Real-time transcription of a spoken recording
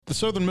The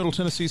Southern Middle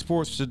Tennessee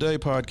Sports Today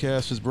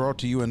podcast is brought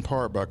to you in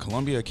part by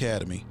Columbia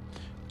Academy,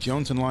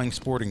 Jones & Lang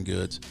Sporting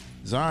Goods,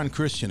 Zion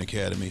Christian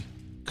Academy,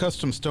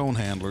 Custom Stone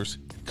Handlers,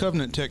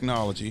 Covenant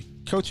Technology,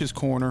 Coach's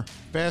Corner,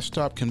 Fast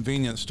Stop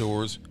Convenience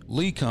Stores,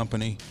 Lee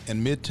Company,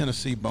 and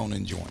Mid-Tennessee Bone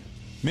and Joint.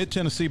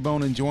 Mid-Tennessee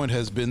Bone and Joint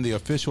has been the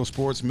official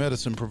sports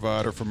medicine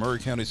provider for Maury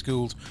County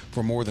Schools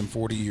for more than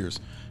 40 years.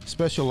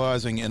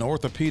 Specializing in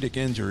orthopedic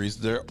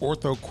injuries, their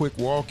Ortho Quick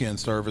Walk-In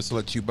service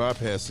lets you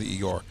bypass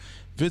the ER.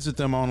 Visit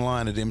them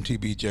online at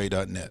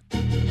mtbj.net.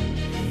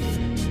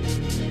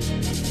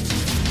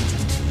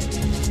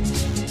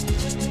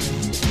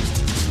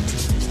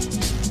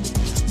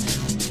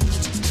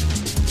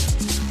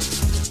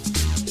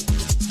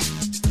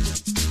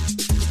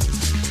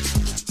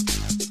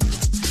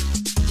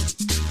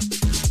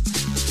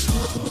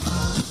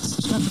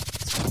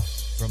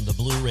 From the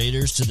Blue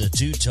Raiders to the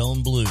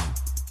two-tone blue,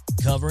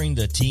 covering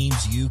the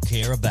teams you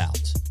care about.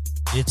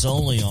 It's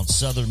only on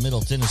Southern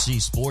Middle Tennessee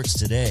Sports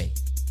Today.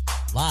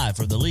 Live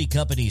from the Lee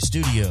Company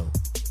studio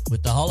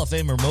with the Hall of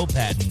Famer Mo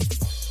Patton,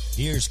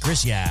 here's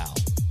Chris Yao.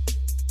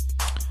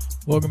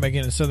 Welcome back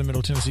into Southern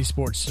Middle Tennessee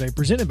Sports Today,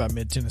 presented by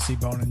Mid-Tennessee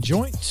Bone and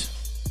Joint.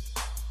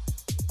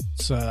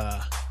 It's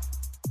a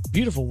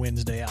beautiful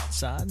Wednesday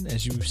outside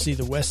as you see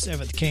the West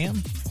 7th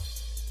cam.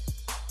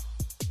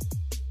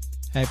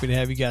 Happy to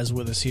have you guys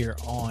with us here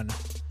on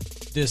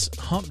this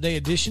Hump Day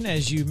edition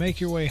as you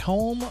make your way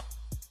home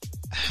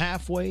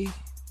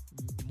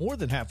more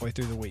than halfway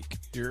through the week.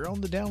 You're on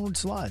the downward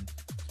slide.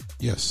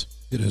 Yes,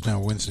 it is now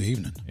Wednesday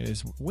evening. It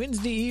is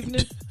Wednesday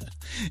evening.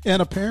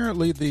 And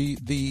apparently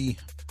the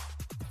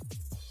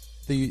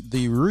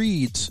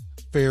Reeds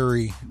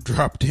ferry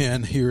dropped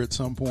in here at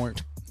some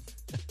point.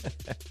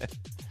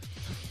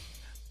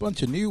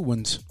 Bunch of new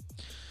ones.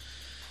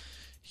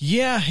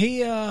 Yeah,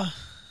 he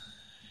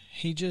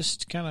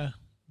just kind of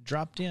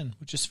dropped in,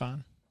 which is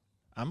fine.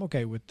 I'm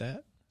okay with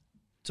that.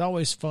 It's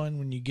always fun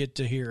when you get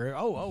to hear,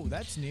 oh,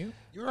 that's new.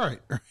 You're right.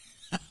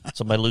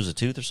 Somebody lose a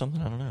tooth or something?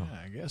 I don't know.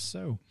 I guess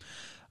so.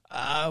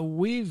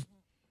 We've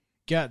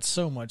got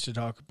so much to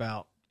talk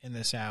about in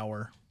this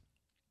hour.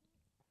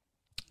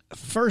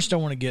 First, I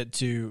want to get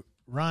to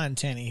Ryan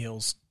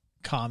Tannehill's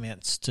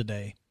comments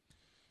today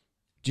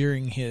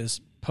during his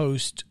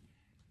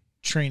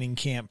post-training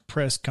camp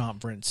press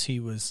conference. He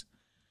was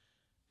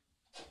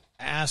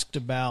asked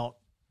about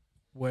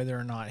whether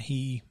or not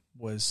he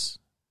was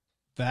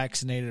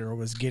vaccinated or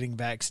was getting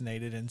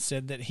vaccinated, and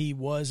said that he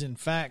was, in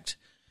fact,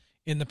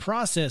 in the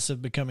process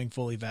of becoming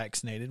fully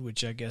vaccinated,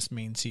 which I guess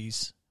means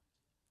he's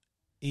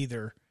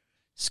either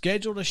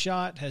scheduled a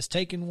shot, has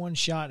taken one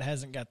shot,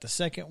 hasn't got the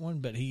second one,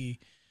 but he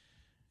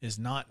is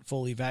not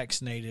fully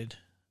vaccinated.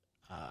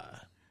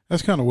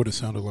 That's kind of what it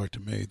sounded like to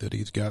me, that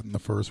he's gotten the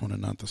first one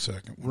and not the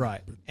second one.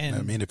 Right. But, And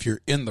I mean, if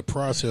you're in the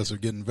process of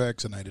getting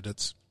vaccinated,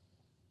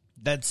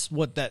 that's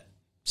what that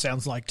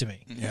sounds like to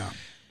me. Yeah.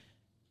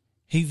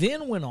 He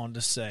then went on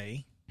to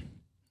say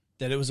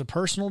that it was a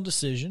personal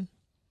decision,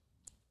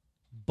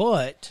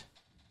 but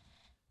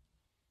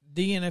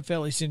the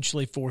NFL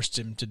essentially forced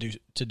him to do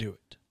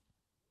it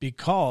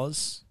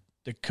because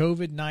the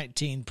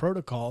COVID-19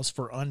 protocols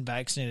for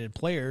unvaccinated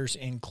players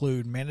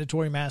include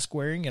mandatory mask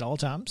wearing at all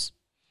times,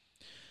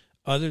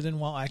 other than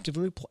while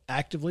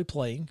actively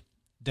playing,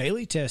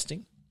 daily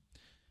testing,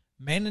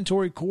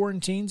 mandatory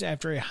quarantines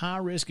after a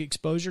high-risk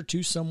exposure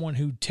to someone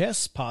who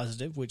tests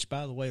positive, which,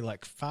 by the way,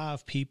 like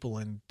 5 people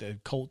in the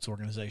Colts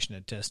organization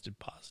had tested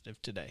positive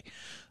today.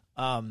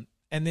 And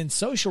then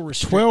social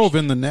restrictions. 12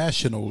 in the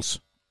Nationals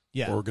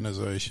Yeah.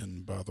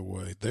 organization, by the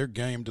way. Their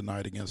game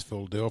tonight against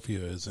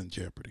Philadelphia is in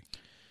jeopardy.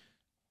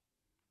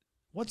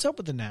 What's up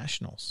with the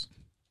Nationals?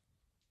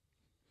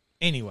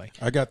 Anyway.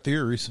 I got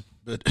theories,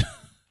 but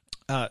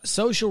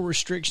Social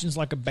restrictions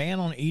like a ban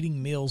on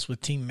eating meals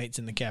with teammates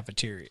in the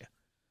cafeteria.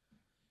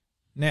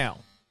 Now,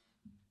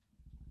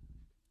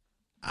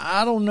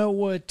 I don't know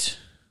what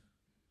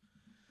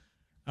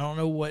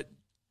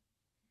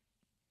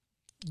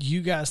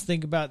you guys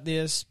think about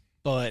this,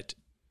 but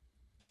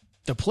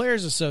the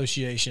Players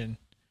Association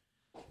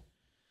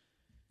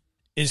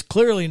is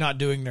clearly not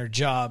doing their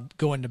job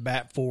going to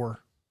bat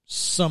for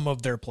some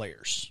of their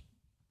players.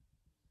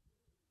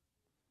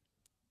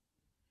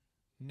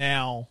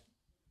 Now,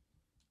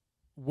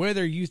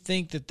 whether you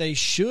think that they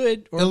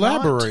should or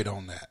elaborate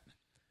on that.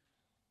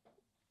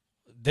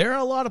 There are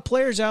a lot of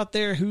players out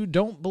there who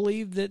don't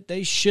believe that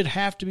they should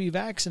have to be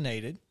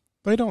vaccinated.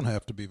 They don't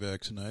have to be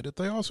vaccinated.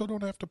 They also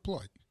don't have to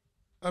play.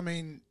 I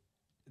mean,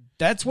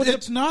 that's what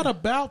it's not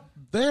about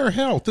their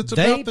health. It's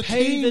they about the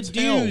pay the team's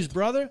dues, health.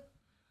 brother.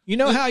 You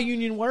know how a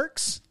union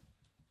works?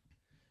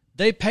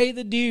 They pay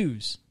the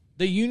dues.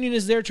 The union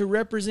is there to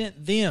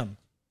represent them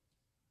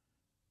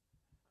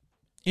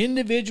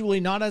individually,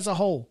 not as a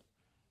whole.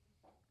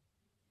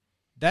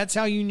 That's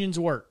how unions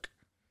work.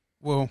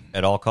 Well,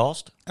 At all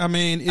cost? I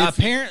mean,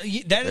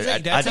 Apparently, that's a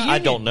union. I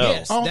don't know.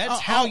 Yes, that's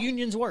how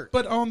unions work.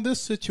 But on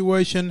this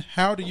situation,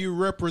 how do you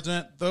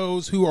represent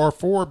those who are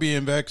for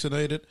being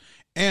vaccinated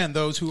and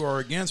those who are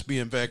against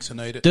being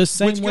vaccinated? The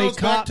same which way goes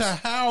back cops-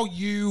 to how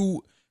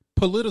you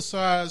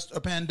politicized a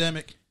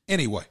pandemic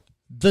Anyway.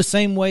 The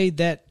same way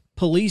that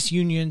police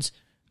unions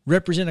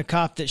represent a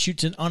cop that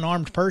shoots an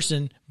unarmed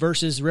person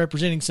versus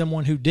representing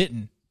someone who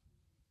didn't.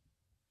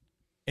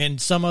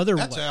 And some other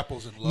That's way.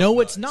 apples and love No,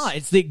 nuts. it's not.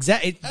 It's the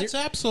exact. That's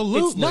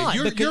absolutely. It's not,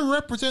 you're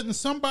representing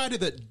somebody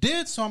that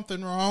did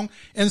something wrong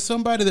and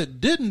somebody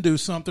that didn't do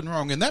something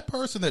wrong. And that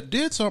person that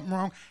did something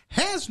wrong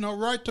has no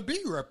right to be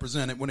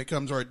represented when it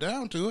comes right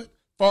down to it,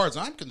 as far as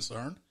I'm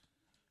concerned.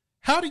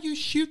 How do you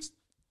shoot?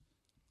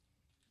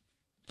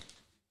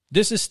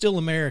 This is still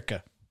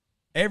America.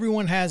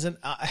 Everyone has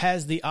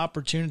the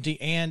opportunity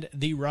and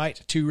the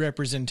right to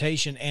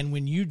representation. And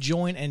when you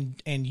join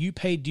and you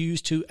pay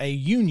dues to a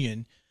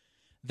union,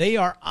 they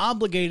are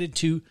obligated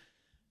to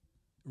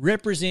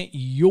represent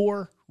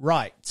your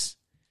rights.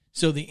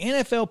 So the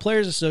NFL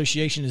Players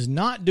Association is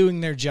not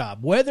doing their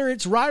job. Whether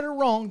it's right or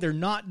wrong, they're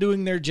not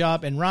doing their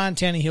job, and Ryan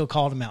Tannehill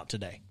called them out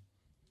today.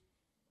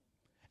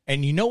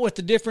 And you know what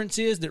the difference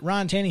is? That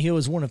Ryan Tannehill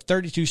is one of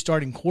 32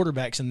 starting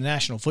quarterbacks in the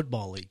National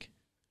Football League.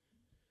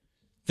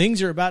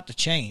 Things are about to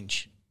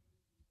change.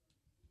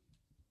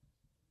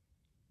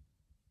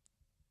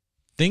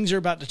 Things are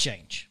about to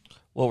change.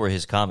 What were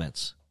his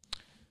comments?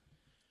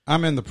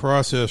 I'm in the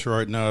process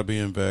right now of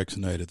being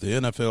vaccinated. The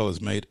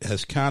NFL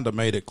has kind of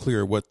made it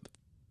clear what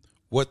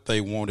they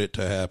want it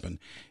to happen.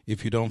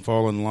 If you don't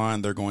fall in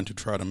line, they're going to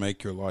try to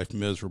make your life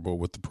miserable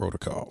with the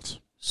protocols.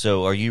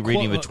 So are you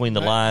reading between the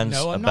lines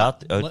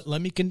about?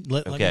 Let me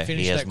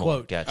finish that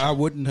quote. Gotcha. I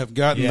wouldn't have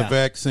gotten the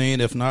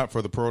vaccine if not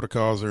for the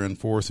protocols they're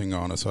enforcing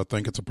on us. I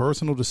think it's a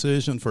personal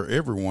decision for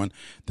everyone,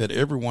 that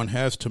everyone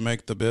has to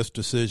make the best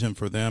decision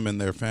for them and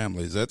their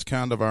families. That's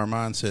kind of our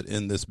mindset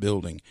in this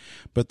building.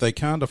 But they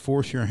kind of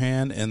force your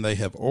hand, and they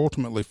have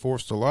ultimately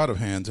forced a lot of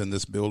hands in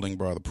this building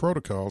by the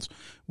protocols,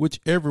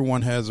 which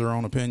everyone has their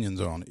own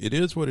opinions on. It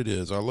is what it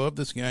is. I love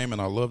this game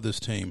and I love this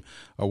team.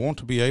 I want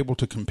to be able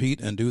to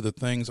compete and do the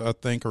things I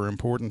think are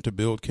important to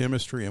build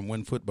chemistry and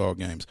win football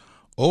games.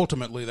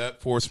 Ultimately,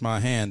 that forced my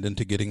hand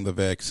into getting the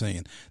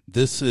vaccine.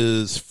 This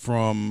is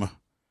from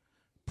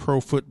Pro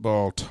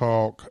Football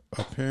Talk.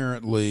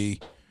 Apparently,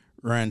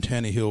 Ryan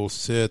Tannehill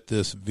said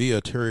this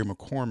via Terry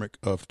McCormick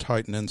of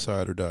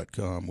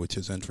TitanInsider.com, which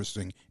is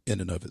interesting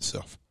in and of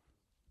itself.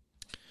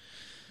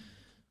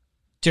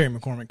 Terry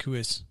McCormick, who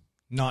is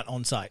not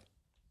on site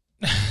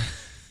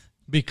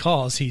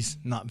because he's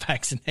not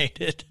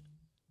vaccinated.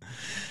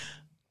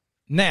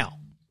 Now,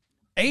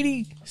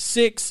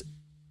 87%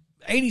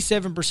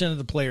 of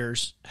the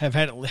players have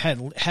had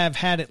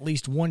at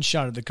least one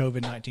shot of the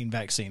COVID-19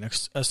 vaccine.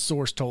 A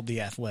source told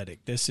The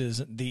Athletic. This is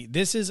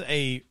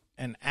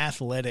an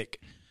athletic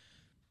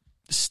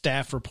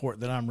staff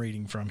report that I'm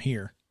reading from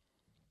here.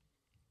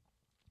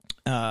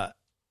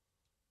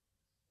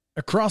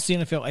 Across the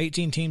NFL,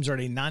 18 teams are at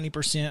a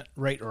 90%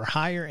 rate or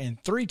higher,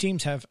 and 3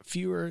 teams have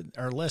fewer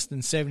or less than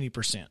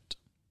 70%.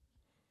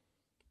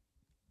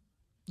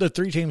 The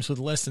 3 teams with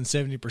less than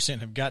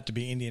 70% have got to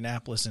be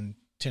Indianapolis and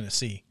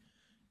Tennessee.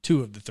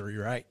 2 of the 3,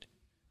 right?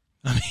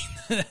 I mean,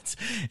 that's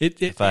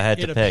it. If I had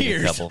to peg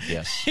a couple,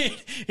 yes.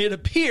 It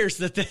appears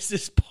that this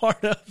is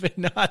part of it.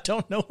 Now, I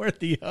don't know where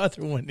the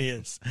other one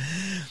is.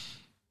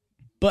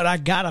 But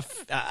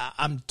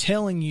I'm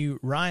telling you,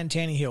 Ryan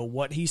Tannehill,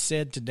 what he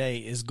said today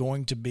is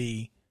going to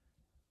be,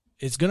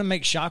 it's going to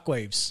make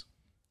shockwaves.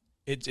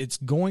 It's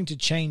going to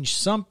change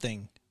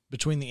something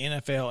between the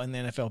NFL and the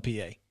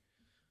NFLPA.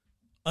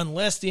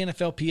 Unless the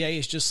NFLPA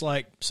is just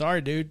like,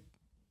 sorry, dude.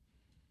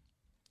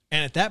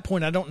 And at that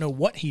point, I don't know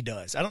what he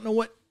does. I don't know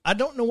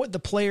what the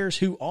players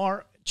who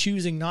are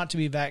choosing not to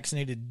be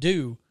vaccinated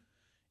do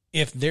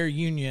if their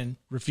union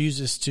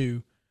refuses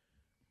to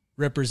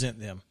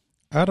represent them.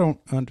 I don't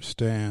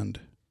understand.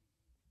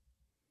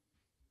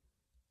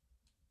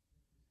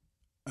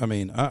 I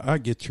mean, I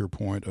get your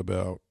point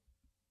about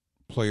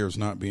players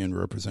not being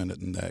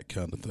represented and that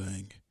kind of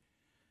thing.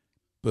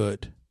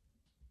 But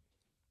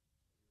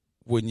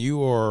when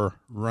you are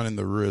running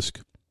the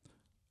risk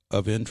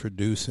of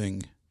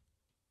introducing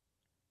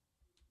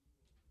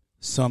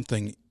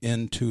something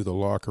into the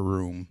locker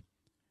room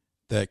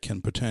that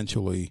can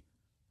potentially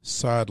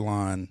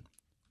sideline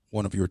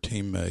one of your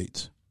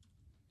teammates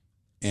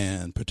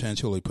and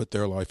potentially put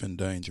their life in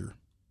danger,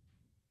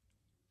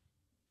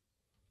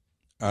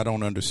 I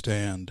don't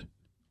understand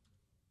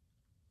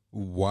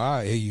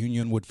why a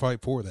union would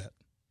fight for that.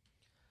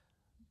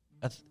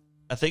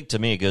 I think to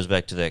me it goes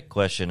back to that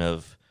question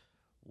of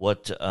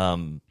what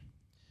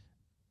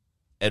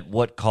at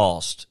what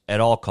cost, at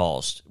all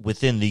costs,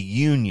 within the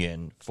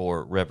union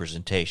for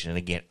representation. And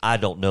again, I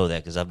don't know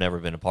that because I've never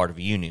been a part of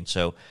a union.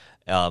 So,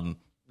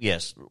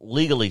 yes,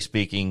 legally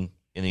speaking,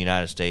 in the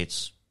United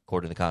States,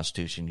 according to the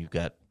Constitution, you've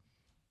got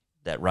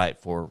that right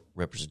for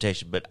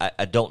representation. But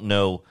I don't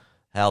know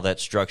how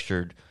that's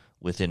structured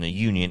within a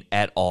union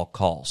at all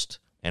cost.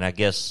 And I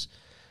guess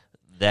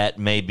that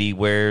may be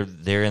where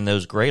they're in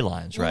those gray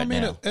lines right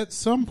now. At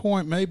some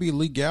point, maybe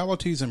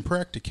legalities and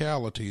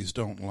practicalities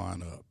don't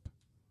line up.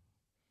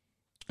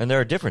 And there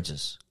are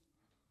differences.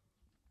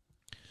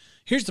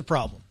 Here's the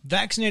problem.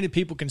 Vaccinated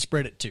people can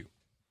spread it too.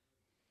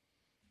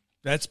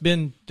 That's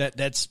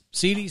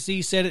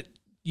CDC said it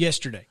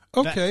yesterday.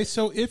 Okay,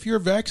 so if you're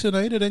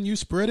vaccinated and you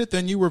spread it,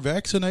 then you were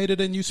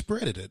vaccinated and you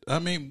spreaded it. I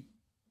mean,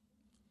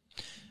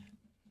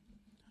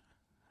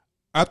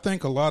 I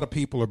think a lot of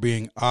people are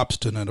being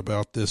obstinate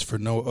about this for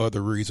no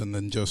other reason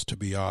than just to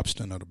be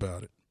obstinate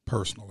about it,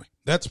 personally.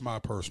 That's my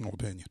personal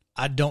opinion.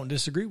 I don't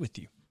disagree with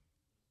you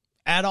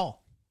at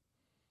all.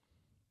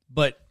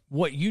 But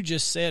what you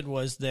just said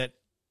was that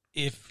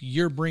if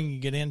you're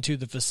bringing it into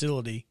the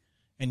facility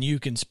and you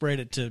can spread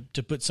it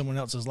to put someone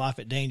else's life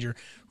at danger,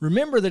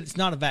 remember that it's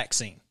not a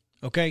vaccine,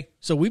 okay?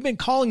 So we've been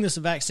calling this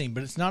a vaccine,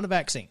 but it's not a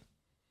vaccine.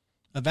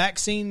 A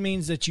vaccine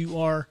means that you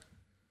are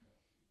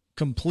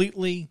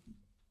completely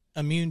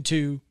immune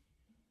to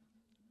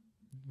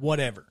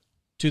whatever,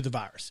 to the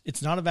virus.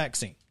 It's not a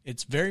vaccine.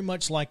 It's very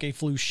much like a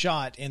flu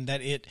shot in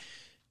that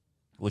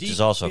which is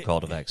also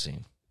called a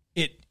vaccine.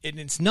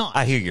 It's not.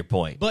 I hear your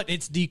point. But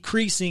it's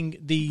decreasing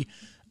the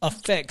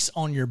effects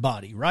on your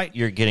body, right?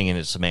 You're getting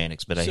into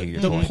semantics, but I hear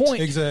your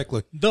point.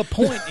 Exactly. The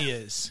point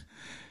is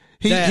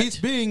he's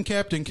being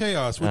Captain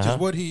Chaos, which is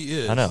what he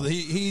is. I know.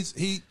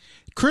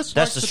 Chris.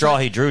 That's the straw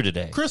he drew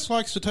today. Chris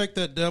likes to take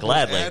that devil's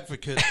Gladly.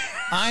 advocate.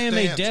 I am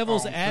a stance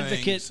devil's on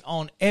advocate things.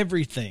 on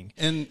everything,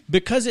 And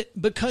because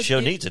Show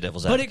it needs a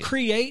devil's but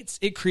advocate.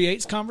 it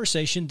creates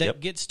conversation that Yep.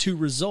 gets to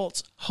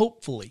results,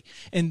 hopefully,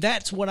 and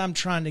that's what I'm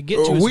trying to get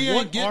to. Is we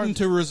what ain't getting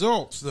to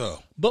results,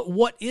 though. But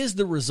what is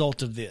the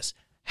result of this?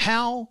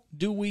 How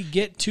do we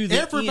get to the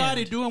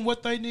Everybody end? doing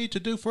what they need to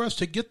do for us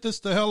to get this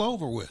the hell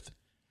over with.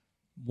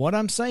 What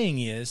I'm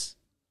saying is,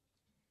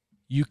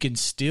 you can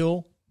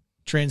still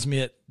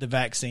transmit the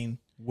vaccine,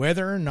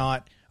 whether or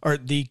not, or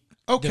the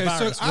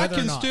virus, so I whether or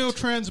can not. still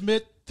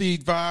transmit the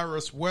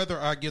virus whether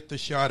I get the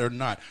shot or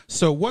not.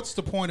 So what's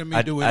the point of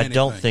me doing I anything?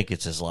 don't think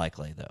it's as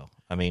likely, though.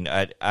 I mean,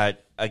 I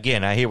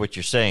hear what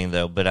you're saying,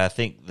 though, but I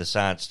think the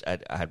science,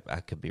 I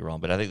could be wrong,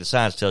 but I think the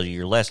science tells you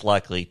you're less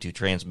likely to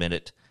transmit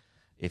it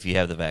if you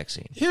have the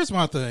vaccine. Here's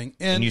my thing.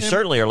 And you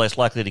certainly are less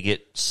likely to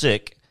get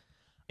sick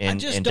and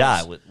just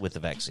die don't- with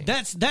the vaccine.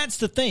 That's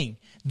the thing.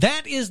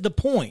 That is the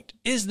point.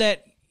 Is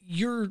that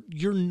you're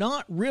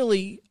not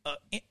really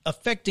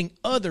affecting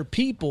other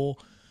people,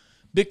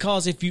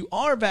 because if you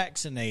are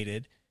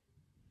vaccinated,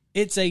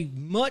 it's a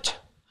much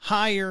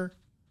higher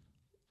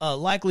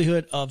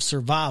likelihood of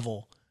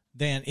survival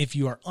than if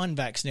you are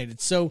unvaccinated.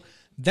 So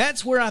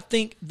that's where I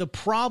think the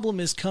problem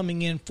is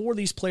coming in for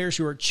these players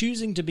who are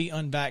choosing to be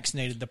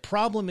unvaccinated. The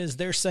problem is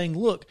they're saying,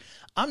 look,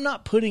 I'm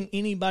not putting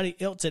anybody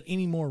else at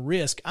any more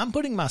risk. I'm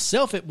putting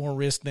myself at more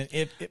risk than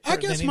if I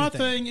guess my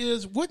thing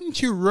is,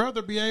 wouldn't you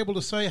rather be able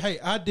to say, hey,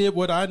 I did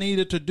what I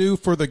needed to do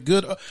for the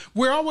good?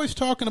 We're always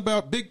talking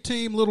about big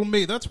team, little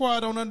me. That's why I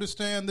don't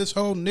understand this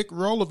whole Nick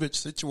Rolovich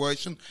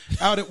situation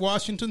out at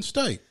Washington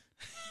State.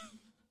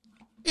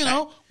 You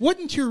know,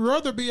 wouldn't you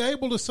rather be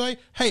able to say,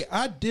 hey,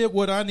 I did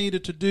what I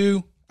needed to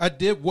do. I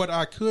did what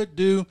I could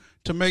do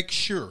to make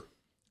sure.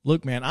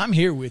 Look, man, I'm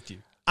here with you.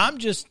 I'm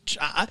just,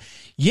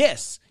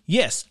 yes,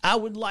 I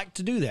would like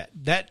to do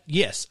that.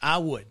 Yes, I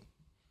would.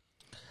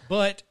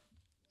 But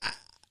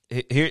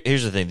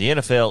Here's the thing. The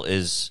NFL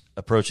is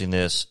approaching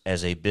this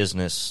as a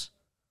business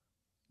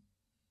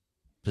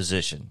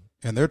position.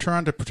 And they're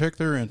trying to protect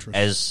their interests.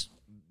 As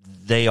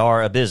they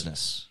are a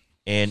business.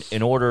 And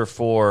in order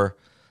for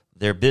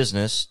their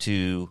business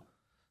to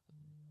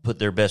put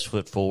their best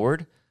foot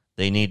forward,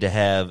 they need to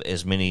have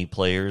as many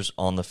players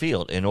on the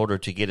field. In order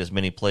to get as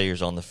many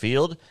players on the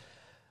field,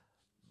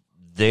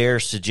 their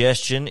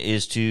suggestion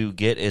is to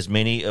get as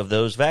many of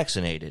those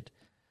vaccinated.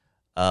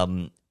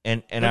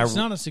 it's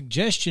not a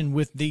suggestion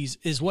with these,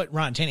 is what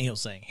Ryan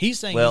Tannehill's saying. He's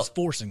saying he's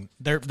forcing,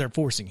 they're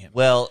forcing him.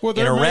 Well,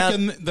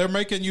 they're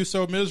making you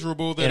so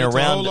miserable that it's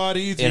a whole lot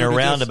easier. In a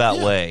roundabout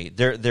way,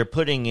 they're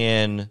putting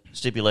in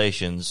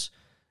stipulations.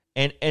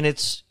 And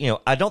it's,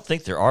 I don't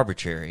think they're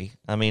arbitrary.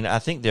 I mean, I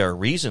think there are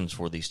reasons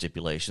for these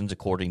stipulations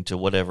according to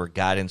whatever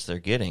guidance they're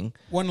getting.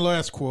 One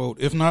last quote.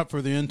 If not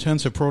for the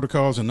intensive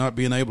protocols and not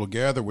being able to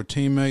gather with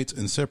teammates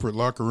in separate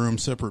locker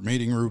rooms, separate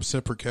meeting rooms,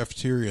 separate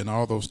cafeteria, and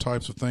all those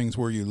types of things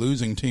where you're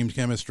losing team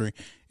chemistry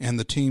and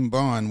the team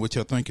bond, which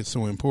I think is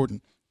so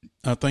important,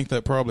 I think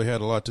that probably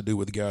had a lot to do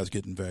with the guys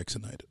getting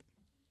vaccinated.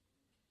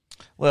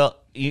 Well,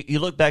 you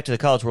look back to the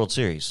College World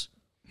Series.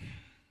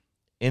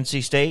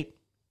 NC State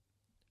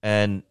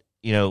and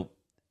the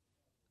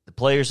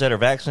players that are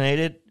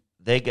vaccinated,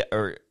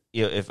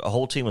 if a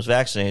whole team was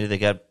vaccinated, they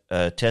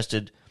got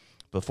tested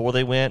before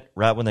they went,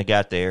 right when they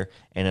got there,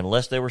 and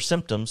unless there were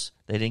symptoms,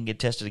 they didn't get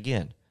tested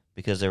again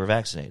because they were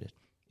vaccinated.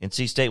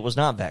 NC State was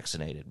not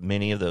vaccinated.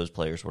 Many of those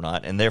players were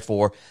not, and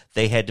therefore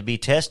they had to be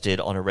tested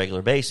on a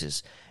regular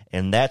basis,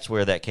 and that's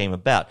where that came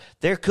about.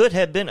 There could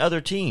have been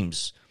other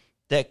teams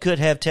that could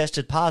have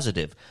tested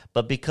positive,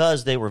 but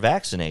because they were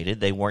vaccinated,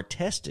 they weren't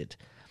tested.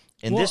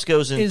 And this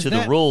goes into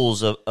the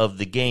rules of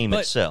the game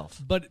itself.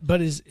 But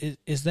is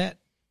that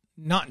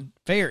not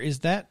fair? Is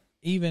that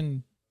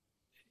even,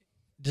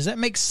 does that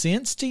make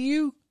sense to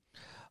you?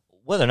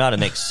 Whether or not it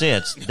makes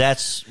sense,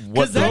 that's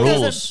what the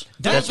rules.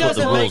 That's what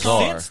the rules are.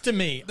 That doesn't make sense to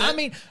me. I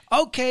mean,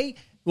 okay,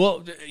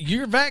 well,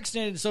 you're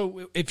vaccinated,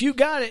 so if you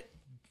got it,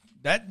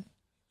 that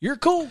You're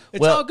cool.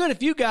 It's Well, all good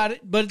if you got it,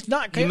 but it's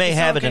not. You may it's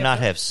have not it and not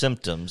okay. have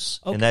symptoms,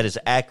 Okay. and that is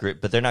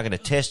accurate, but they're not going to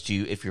test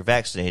you if you're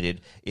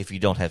vaccinated if you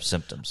don't have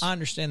symptoms. I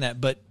understand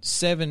that, but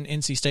 7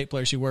 NC State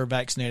players who were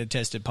vaccinated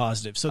tested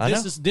positive. So I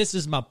know. this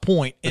is my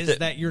point: is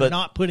that you're but-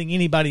 not putting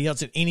anybody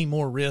else at any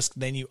more risk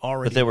than you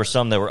already. But there were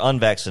some that were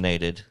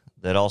unvaccinated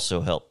that also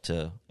helped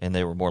to, and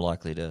they were more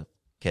likely to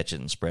catch it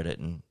and spread it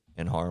and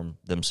harm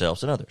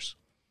themselves and others.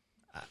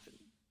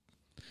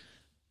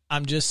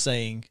 I'm just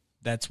saying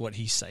that's what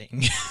he's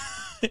saying.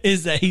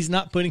 Is that he's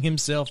not putting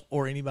himself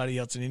or anybody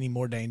else in any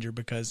more danger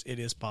because it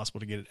is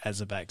possible to get it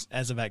as a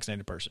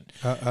vaccinated person.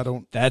 I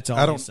don't. That's all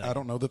I he's saying. don't. I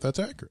don't know that that's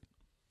accurate.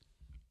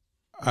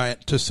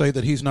 To say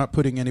that he's not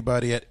putting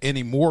anybody at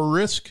any more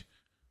risk,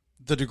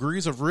 the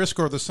degrees of risk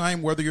are the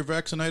same whether you're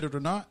vaccinated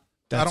or not.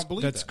 I don't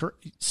believe that's that.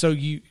 correct. So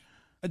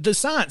the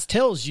science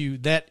tells you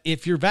that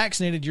if you're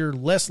vaccinated, you're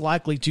less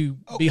likely to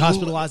be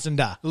hospitalized and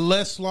die.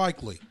 Less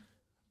likely.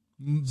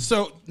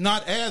 So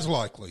not as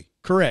likely.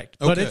 Correct.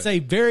 But Okay. it's a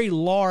very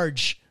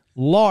large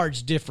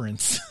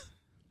difference.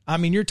 I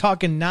mean, you're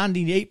talking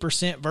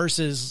 98%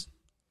 versus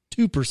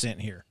 2%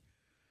 here.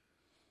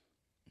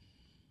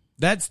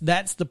 That's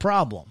the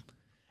problem.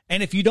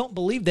 And if you don't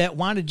believe that,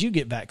 why did you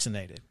get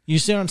vaccinated? You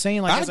see what I'm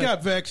saying? I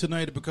got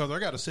vaccinated because I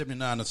got a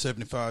 79 to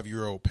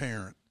 75-year-old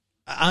parent.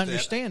 I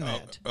understand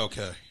that.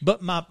 Okay.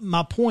 But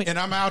my point And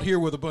I'm out here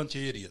with a bunch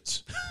of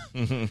idiots.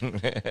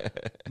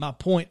 my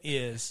point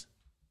is,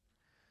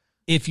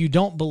 if you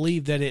don't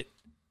believe that it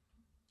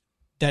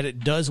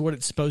does what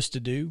it's supposed to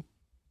do,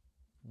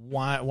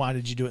 why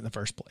did you do it in the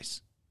first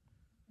place?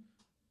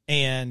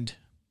 And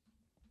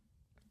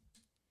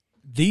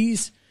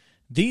these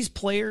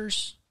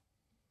players,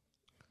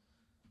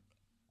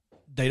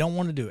 they don't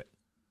want to do it.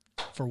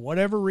 For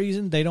whatever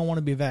reason, they don't want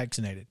to be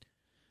vaccinated.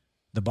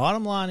 The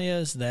bottom line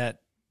is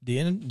that the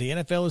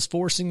NFL is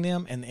forcing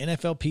them, and the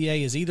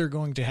NFLPA is either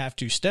going to have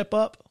to step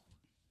up,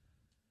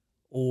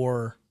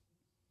 or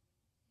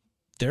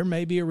there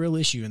may be a real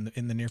issue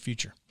in the near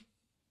future.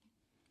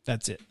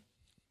 That's it.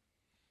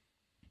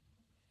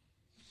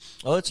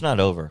 Oh, it's not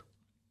over.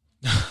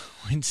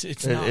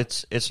 It's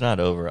not. It's not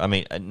over. I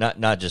mean,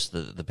 not just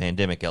the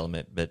pandemic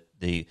element, but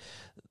the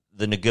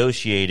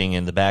negotiating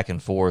and the back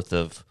and forth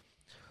of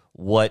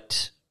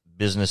what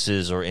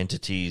businesses or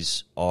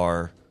entities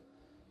are,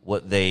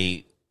 what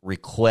they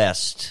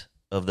request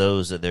of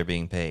those that they're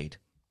being paid.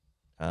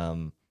 I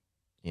mean,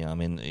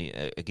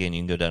 again, you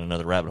can go down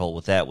another rabbit hole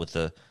with that, with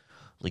the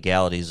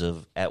legalities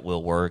of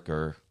at-will work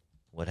or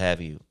what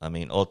have you. I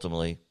mean,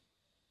 ultimately,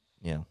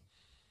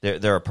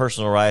 there are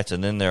personal rights,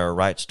 and then there are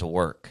rights to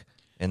work,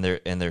 and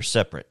they're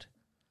separate.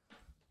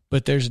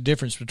 But there's a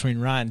difference between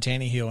Ryan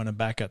Tannehill and a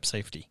backup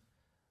safety.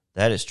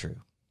 That is true.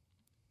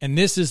 And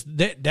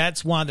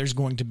that's why there's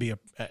going to be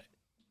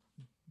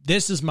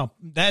that's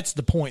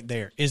the point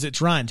there, is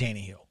it's Ryan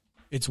Tannehill.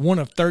 It's one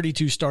of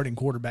 32 starting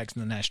quarterbacks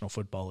in the National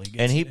Football League.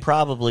 And he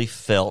probably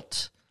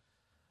felt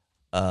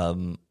a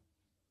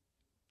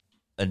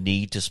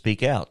need to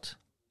speak out,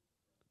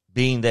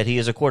 being that he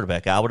is a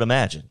quarterback, I would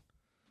imagine.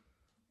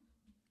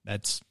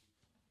 That's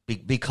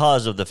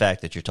because of the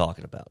fact that you're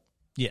talking about.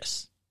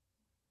 yes.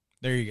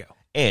 There you go.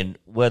 And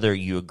whether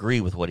you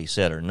agree with what he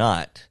said or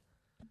not,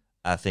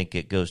 I think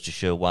it goes to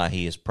show why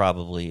he is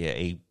probably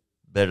a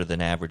better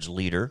than average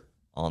leader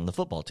on the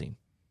football team.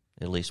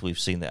 At least we've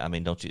seen that. I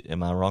mean, don't you?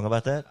 Am I wrong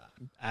about that?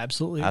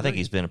 Absolutely. I think agree.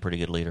 he's been a pretty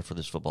good leader for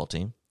this football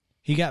team.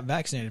 He got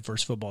vaccinated for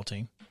his football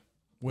team,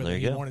 whether There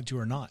you he go. wanted to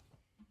or not.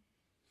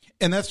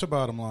 And that's the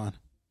bottom line.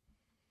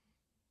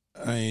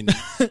 I mean,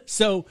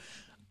 So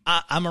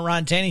I'm a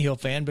Ryan Tannehill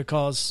fan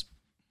because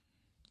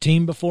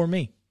team before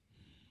me.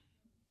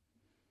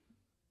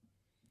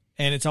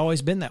 And it's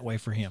always been that way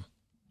for him.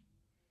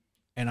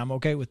 And I'm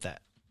okay with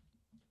that.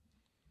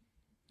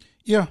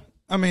 yeah.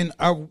 I mean,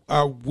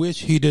 I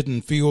wish he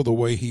didn't feel the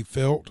way he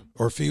felt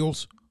or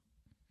feels,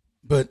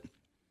 but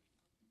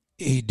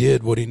he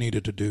did what he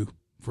needed to do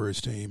for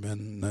his team.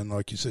 And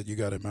like you said, you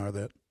got to admire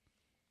that.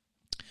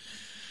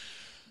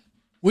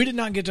 We did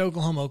not get to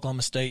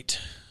Oklahoma State.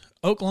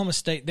 Oklahoma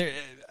State,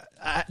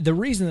 the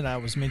reason that I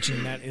was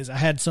mentioning that is I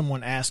had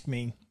someone ask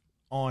me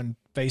on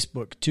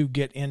Facebook to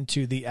get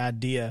into the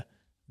idea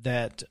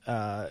that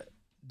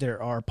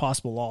there are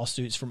possible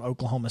lawsuits from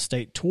Oklahoma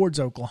State towards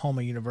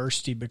Oklahoma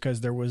University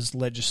because there was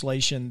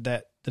legislation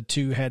that the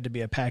two had to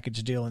be a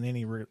package deal in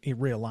any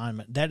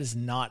realignment. That is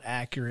not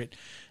accurate.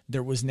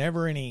 There was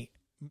never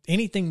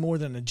anything more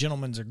than a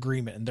gentleman's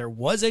agreement, and there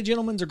was a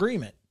gentleman's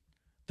agreement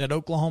that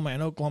Oklahoma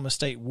and Oklahoma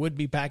State would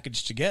be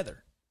packaged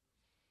together.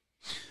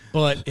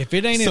 But if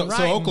it ain't in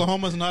writing, so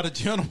Oklahoma's not a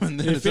gentleman.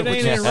 Then if it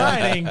ain't in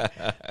writing,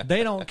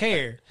 they don't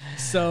care.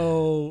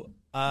 So,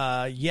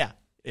 yeah,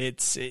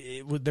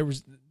 there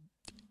was.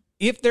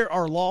 If there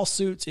are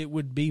lawsuits, it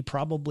would be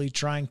probably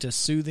trying to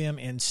sue them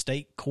in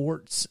state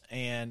courts,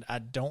 and I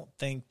don't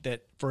think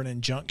that for an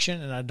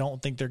injunction, and I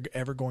don't think they're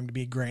ever going to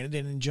be granted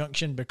an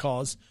injunction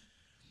because,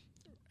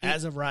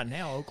 as of right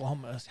now,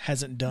 Oklahoma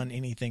hasn't done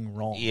anything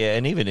wrong. Yeah,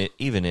 and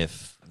even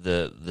if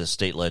the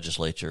state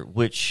legislature,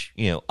 which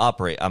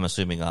I'm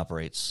assuming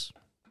operates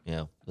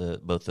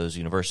both those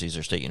universities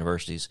are state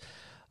universities.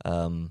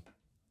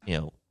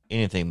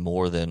 Anything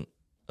more than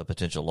a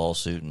potential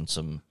lawsuit and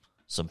some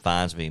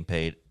fines being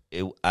paid,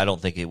 I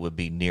don't think it would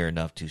be near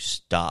enough to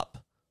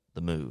stop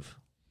the move.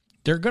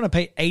 They're going to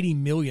pay $80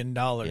 million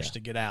to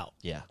get out.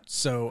 Yeah.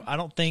 So I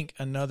don't think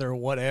another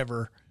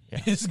whatever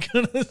is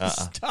going to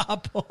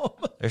stop them.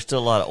 There's still a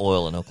lot of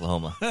oil in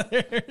Oklahoma.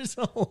 There's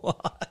a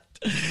lot.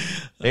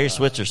 Barry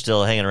Switzer's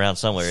still hanging around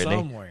somewhere, isn't he?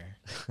 Somewhere.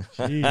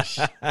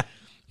 Sheesh.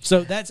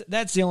 So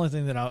that's the only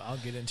thing that I'll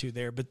get into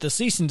there. But the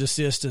cease and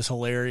desist is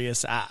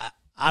hilarious.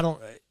 I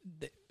don't.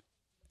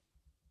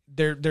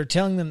 They're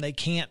telling them they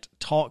can't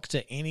talk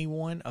to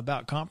anyone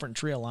about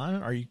conference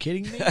realignment. Are you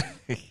kidding me?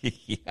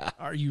 Yeah.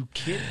 Are you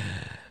kidding?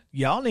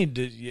 Y'all need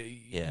to.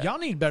 Y'all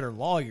need better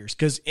lawyers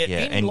because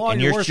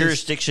and your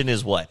jurisdiction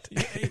is what?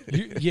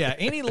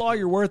 Any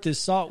lawyer worth his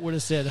salt would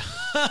have said,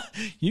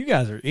 "You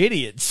guys are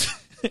idiots."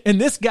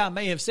 And this guy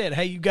may have said,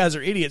 "Hey, you guys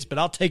are idiots, but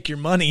I'll take your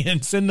money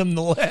and send them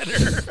the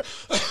letter."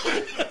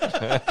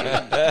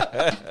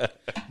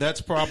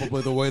 That's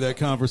probably the way that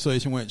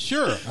conversation went.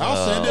 Sure,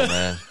 I'll send it.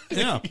 Man.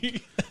 Yeah,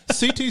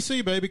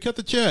 CTC baby, cut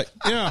the check.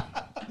 Yeah,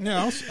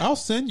 I'll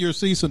send your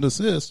cease and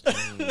desist.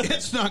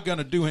 It's not going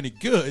to do any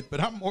good,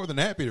 but I'm more than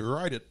happy to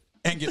write it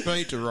and get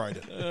paid to write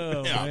it.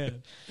 Oh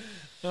man.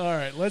 All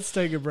right, let's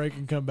take a break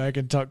and come back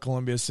and talk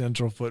Columbia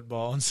Central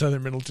football and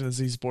Southern Middle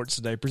Tennessee Sports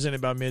Today, presented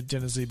by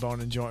Mid-Tennessee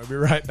Bone and Joint. We'll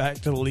be right back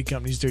to the Lee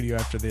Company studio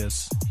after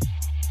this.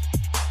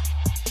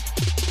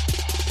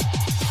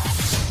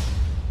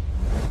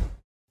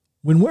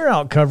 When we're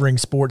out covering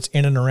sports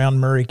in and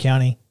around Murray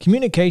County,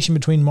 communication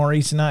between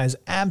Maurice and I is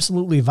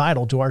absolutely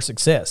vital to our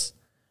success.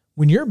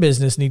 When your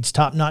business needs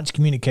top-notch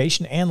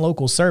communication and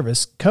local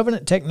service,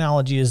 Covenant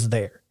Technology is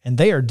there, and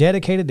they are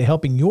dedicated to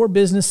helping your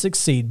business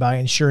succeed by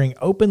ensuring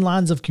open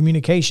lines of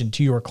communication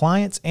to your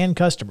clients and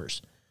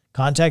customers.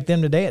 Contact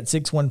them today at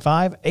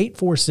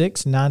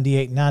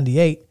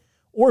 615-846-9898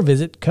 or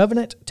visit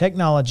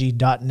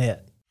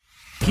covenanttechnology.net.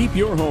 Keep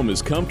your home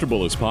as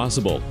comfortable as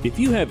possible. If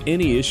you have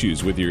any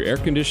issues with your air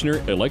conditioner,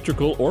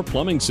 electrical, or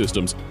plumbing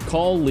systems,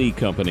 call Lee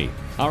Company.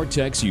 Our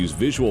techs use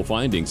visual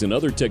findings and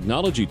other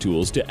technology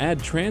tools to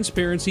add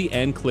transparency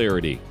and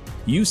clarity.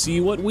 You see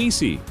what we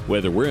see,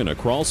 whether we're in a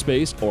crawl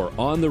space or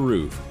on the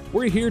roof.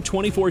 We're here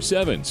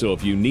 24/7, so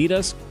if you need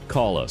us,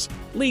 call us.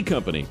 Lee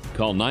Company.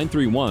 Call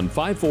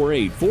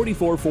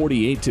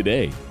 931-548-4448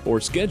 today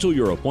or schedule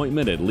your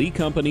appointment at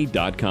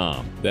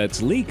leecompany.com. That's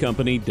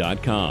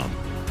leecompany.com.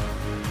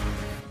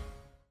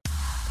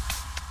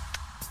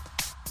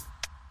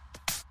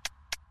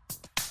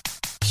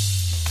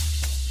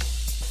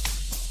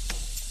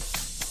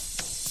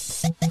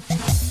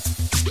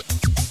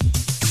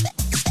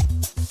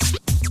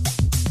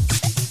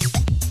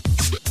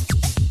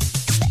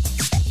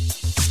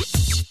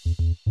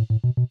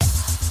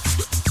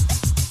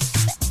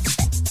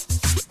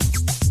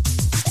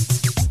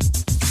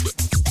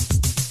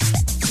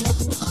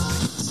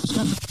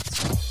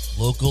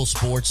 Local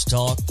sports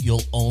talk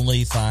you'll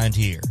only find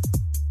here.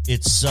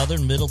 It's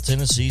Southern Middle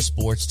Tennessee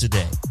Sports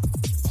Today.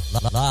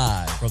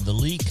 Live from the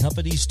Lee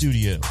Company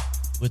studio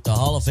with the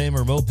Hall of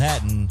Famer Mo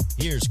Patton,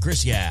 here's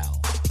Chris Yao.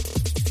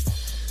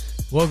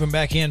 Welcome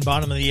back in,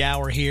 bottom of the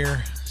hour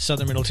here.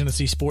 Southern Middle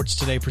Tennessee Sports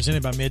Today,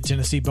 presented by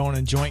Mid-Tennessee Bone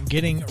and Joint.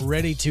 Getting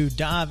ready to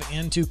dive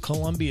into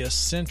Columbia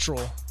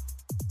Central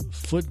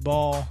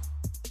football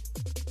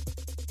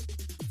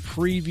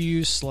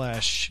preview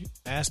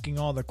 / asking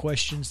all the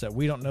questions that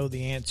we don't know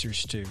the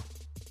answers to.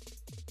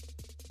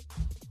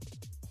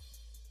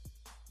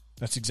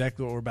 That's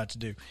exactly what we're about to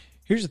do.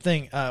 Here's the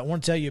thing. I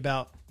want to tell you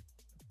about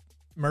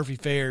Murphy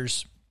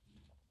Fair's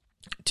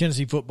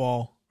Tennessee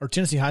football or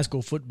Tennessee high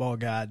school football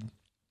guide.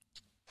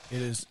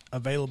 It is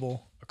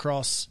available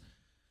across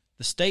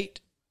the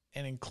state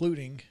and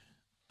including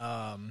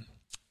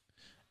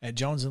at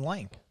Jones and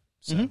Lang.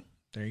 So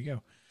there you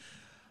go.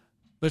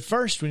 But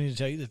first, we need to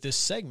tell you that this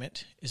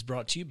segment is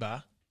brought to you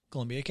by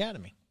Columbia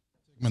Academy.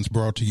 Segment's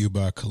brought to you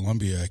by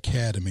Columbia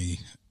Academy.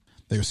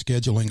 They're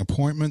scheduling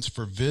appointments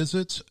for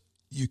visits.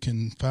 You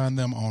can find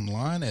them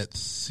online at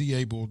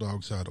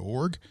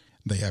cabulldogs.org.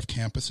 They have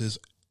campuses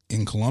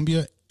in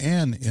Columbia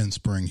and in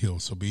Spring Hill,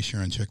 so be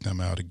sure and check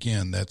them out.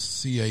 Again, that's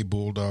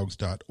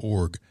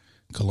cabulldogs.org,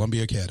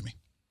 Columbia Academy.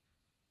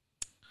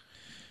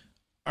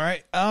 All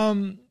right.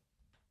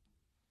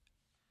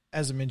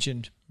 As I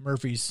mentioned,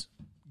 Murphy's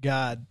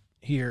guide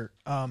here.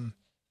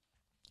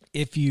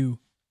 If you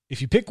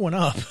pick one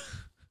up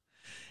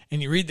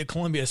and you read the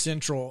Columbia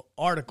Central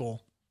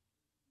article,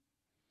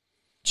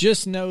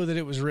 just know that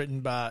it was written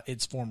by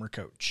its former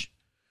coach,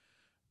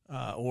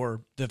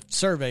 or the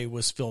survey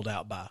was filled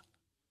out by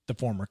the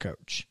former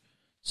coach.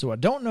 So I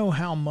don't know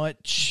how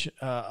much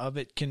of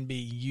it can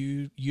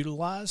be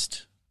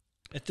utilized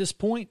at this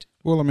point.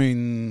 Well, I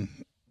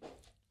mean,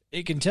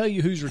 it can tell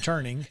you who's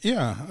returning.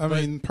 Yeah, I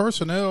mean,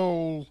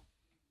 personnel's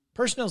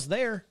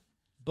there,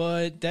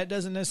 but that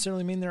doesn't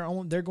necessarily mean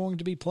they're going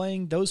to be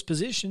playing those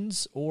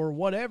positions or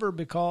whatever,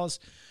 because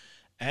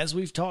as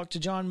we've talked to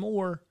John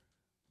Moore,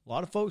 a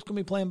lot of folks going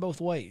to be playing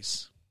both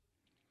ways.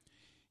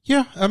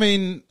 Yeah, I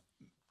mean,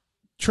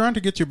 trying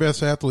to get your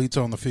best athletes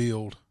on the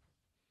field,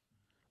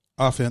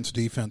 offense,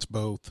 defense,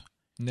 both.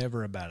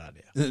 Never a bad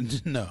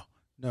idea.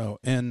 No.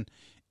 And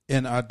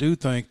I do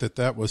think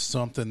that was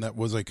something that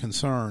was a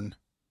concern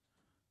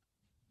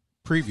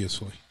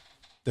previously,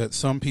 that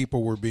some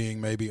people were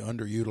being maybe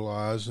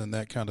underutilized and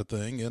that kind of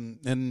thing.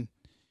 And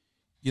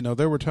you know,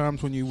 there were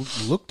times when you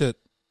looked at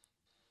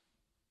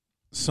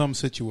some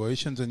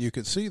situations and you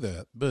could see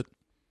that. But,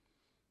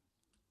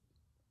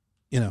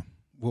 you know,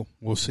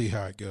 we'll see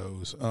how it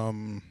goes.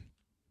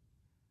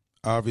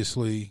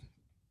 Obviously,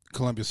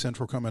 Columbia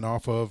Central coming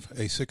off of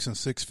a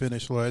 6-6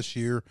 finish last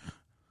year,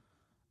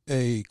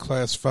 a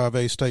Class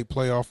 5A state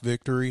playoff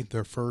victory,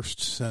 their first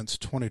since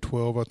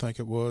 2012, I think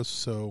it was.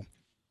 So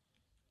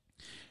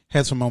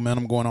had some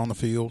momentum going on the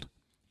field.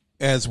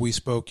 As we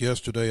spoke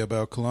yesterday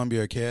about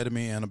Columbia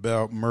Academy and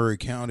about Murray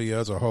County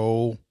as a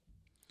whole.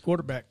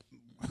 Quarterback.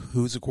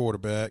 Who's the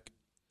quarterback?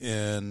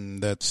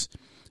 And that's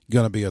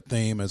going to be a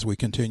theme as we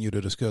continue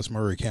to discuss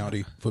Murray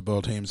County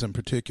football teams in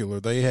particular.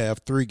 They have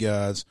 3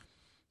 guys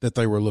that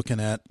they were looking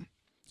at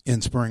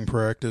in spring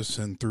practice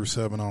and through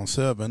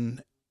 7-on-7,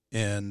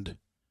 and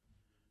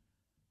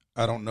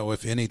I don't know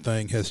if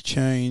anything has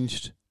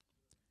changed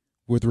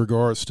with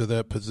regards to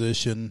that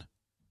position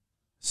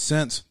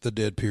since the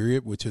dead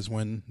period, which is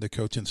when the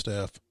coaching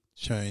staff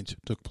change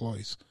took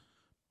place.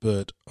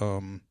 But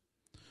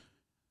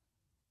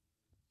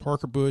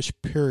Parker Bush,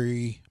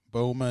 Perry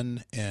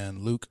Bowman, and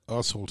Luke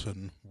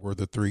Usselton were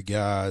the 3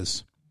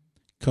 guys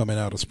coming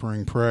out of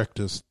spring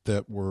practice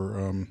that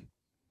were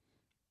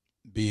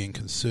being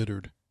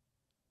considered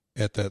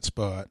at that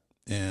spot,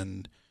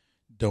 and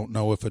don't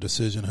know if a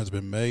decision has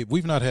been made.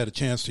 We've not had a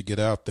chance to get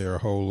out there a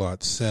whole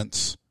lot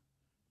since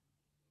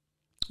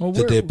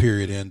the dead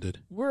period ended.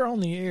 We're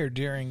on the air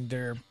during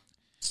their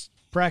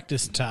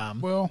practice time,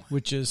 Well,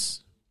 which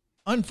is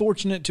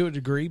unfortunate to a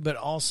degree, but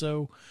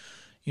also,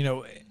 you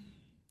know,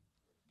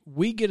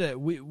 we get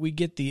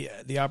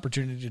the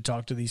opportunity to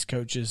talk to these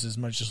coaches as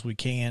much as we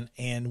can,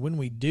 and when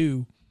we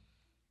do,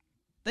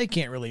 they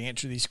can't really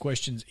answer these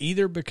questions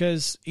either,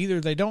 because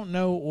either they don't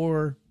know,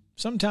 or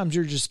sometimes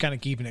you're just kind of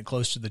keeping it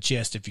close to the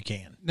chest if you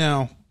can.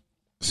 Now,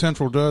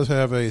 Central does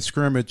have a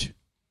scrimmage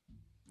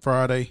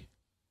Friday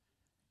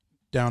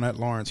down at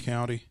Lawrence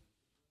County,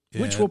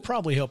 Which will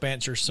probably help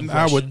answer some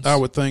questions. I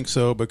would think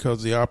so,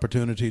 because the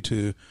opportunity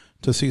to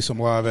see some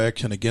live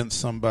action against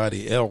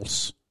somebody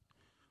else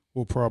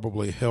will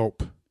probably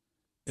help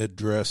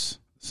address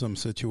some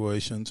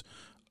situations.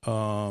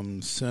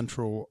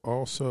 Central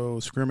also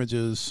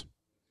scrimmages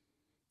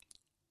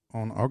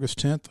on August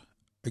 10th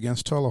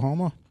against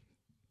Tullahoma.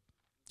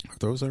 Are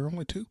those their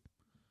only 2?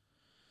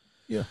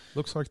 Yeah,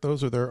 looks like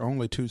those are their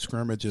only 2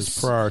 scrimmages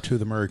prior to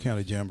the Murray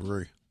County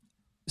Jamboree.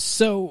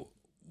 So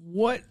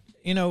what,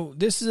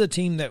 this is a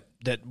team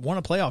that won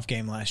a playoff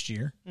game last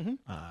year,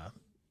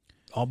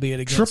 albeit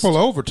against triple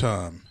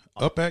overtime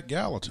up at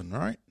Gallatin,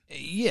 right?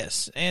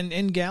 Yes,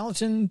 and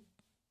Gallatin,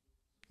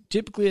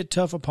 typically a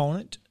tough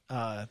opponent.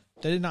 They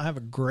did not have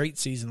a great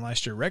season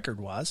last year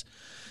record-wise,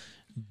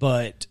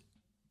 but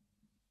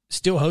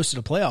still hosted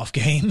a playoff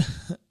game.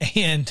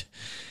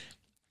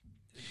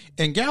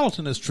 And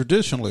Gallatin is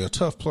traditionally a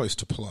tough place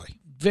to play.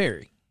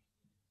 Very.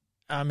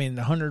 I mean,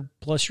 the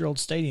 100-plus-year-old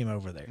stadium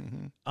over there.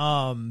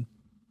 Mm-hmm.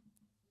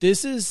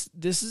 This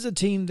is a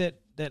team that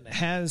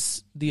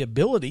has the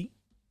ability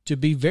to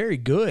be very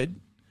good.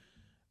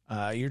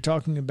 You're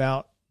talking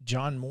about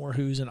John Moore,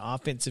 who's an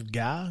offensive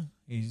guy.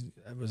 He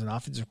was an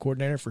offensive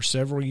coordinator for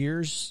several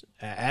years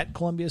at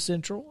Columbia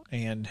Central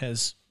and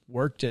has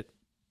worked at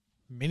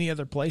many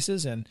other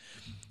places and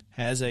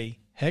has a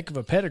heck of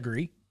a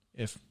pedigree,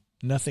 if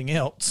nothing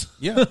else.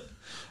 Yeah.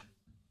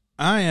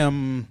 I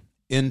am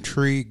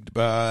intrigued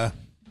by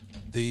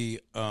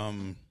the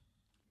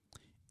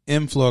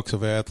influx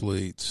of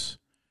athletes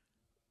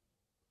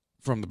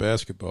from the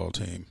basketball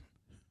team,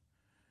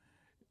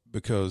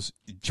 because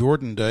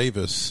Jordan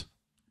Davis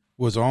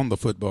was on the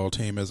football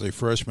team as a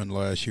freshman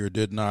last year,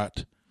 did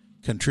not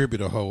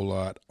contribute a whole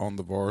lot on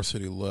the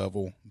varsity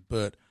level,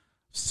 but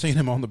seen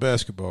him on the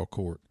basketball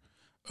court.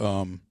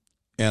 And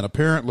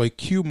apparently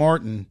Q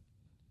Martin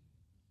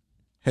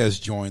has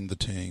joined the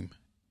team,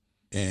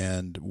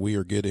 and we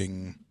are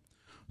getting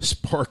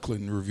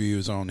sparkling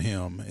reviews on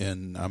him,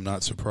 and I'm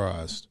not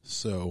surprised.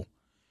 So,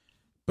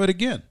 but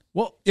again,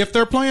 well, if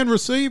they're playing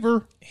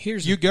receiver,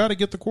 you got to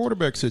get the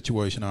quarterback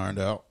situation ironed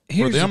out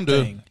for them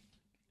to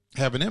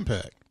have an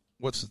impact.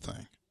 What's the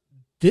thing?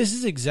 This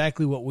is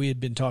exactly what we had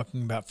been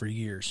talking about for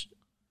years,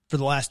 for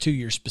the last 2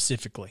 years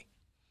specifically.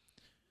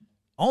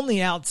 On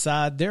the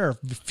outside, there are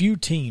few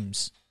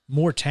teams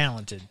more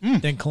talented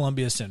than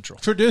Columbia Central.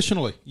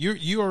 Traditionally.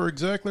 You are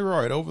exactly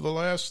right. Over the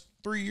last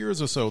 3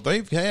 years or so,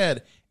 they've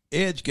had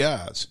edge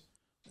guys.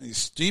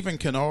 Stephen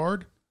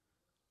Kennard.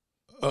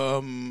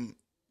 There's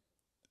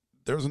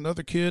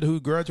another kid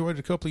who graduated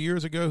a couple of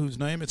years ago whose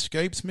name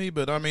escapes me,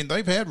 but, I mean,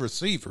 they've had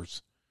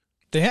receivers.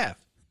 They have.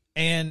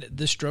 And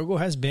the struggle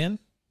has been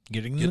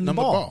getting them the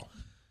ball.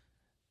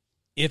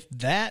 If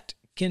that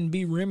can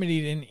be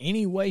remedied in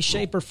any way,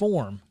 shape, or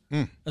form,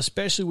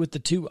 especially with the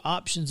 2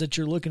 options that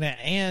you're looking at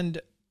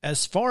and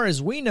as far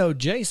as we know,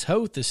 Jace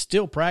Hoth is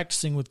still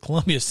practicing with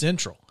Columbia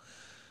Central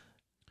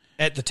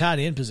at the tight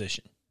end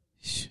position.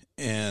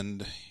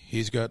 And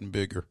he's gotten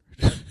bigger.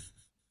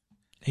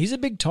 He's a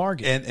big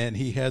target. And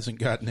he hasn't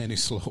gotten any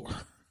slower.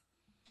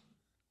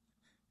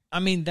 I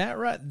mean, that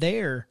right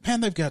there.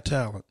 Man, they've got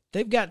talent.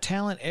 They've got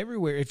talent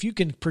everywhere. If you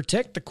can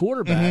protect the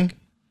quarterback,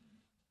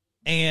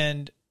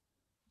 and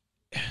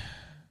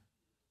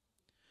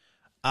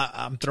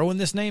I'm throwing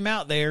this name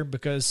out there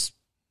because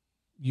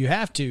you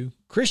have to.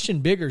 Christian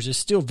Biggers is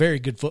still a very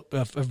good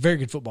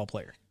football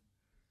player.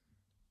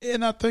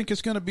 And I think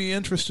it's going to be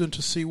interesting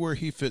to see where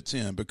he fits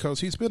in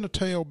because he's been a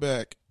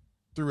tailback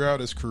throughout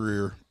his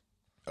career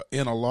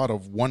in a lot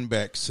of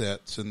one-back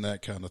sets and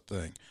that kind of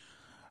thing.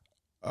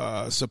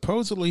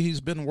 Supposedly he's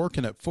been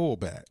working at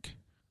fullback,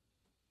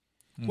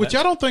 which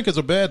I don't think is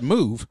a bad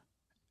move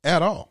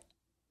at all.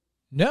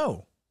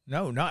 No,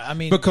 not. I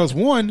mean, because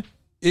one,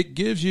 it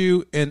gives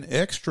you an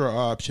extra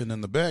option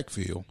in the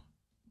backfield.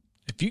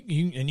 If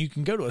you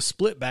can go to a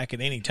split back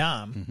at any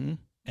time,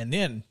 and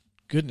then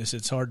goodness,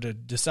 it's hard to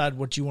decide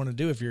what you want to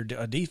do if you're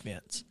a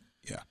defense.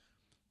 Yeah.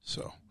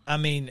 So I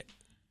mean,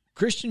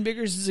 Christian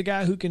Biggers is a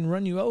guy who can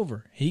run you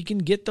over. He can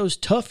get those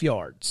tough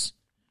yards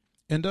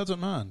and doesn't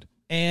mind.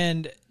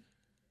 And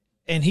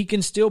he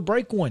can still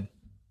break one.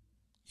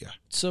 Yeah.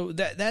 So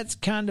that's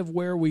kind of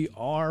where we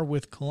are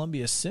with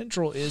Columbia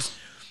Central is,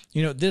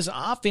 this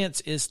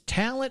offense is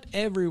talent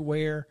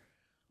everywhere.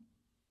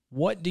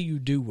 What do you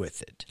do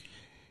with it?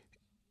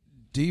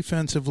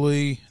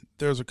 Defensively,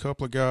 there's a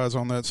couple of guys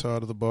on that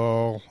side of the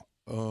ball.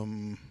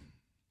 And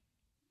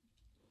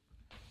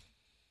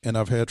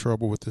I've had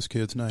trouble with this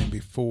kid's name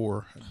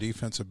before.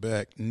 Defensive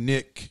back,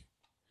 Nick.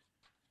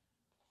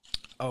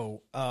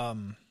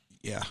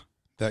 Yeah.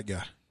 That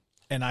guy.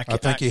 And I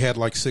think he had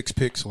like 6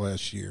 picks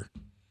last year.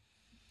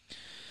 I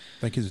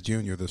think he's a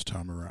junior this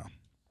time around.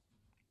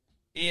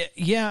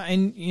 Yeah,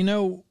 and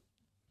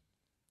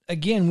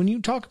again, when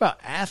you talk about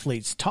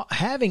athletes,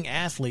 having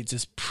athletes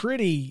is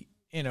pretty,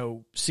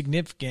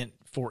 significant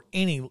for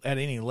at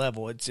any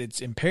level. It's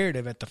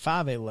imperative at the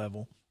 5A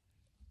level.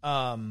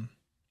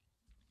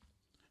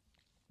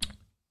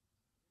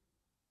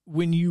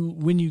 When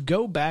you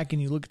go back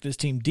and you look at this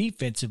team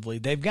defensively,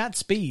 they've got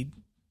speed.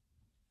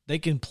 They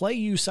can play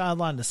you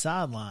sideline to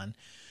sideline,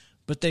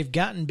 but they've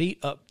gotten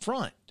beat up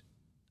front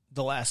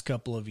the last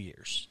couple of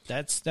years.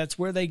 That's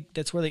where they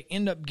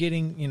end up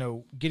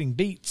getting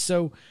beat.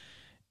 So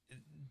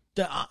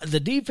the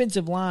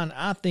defensive line,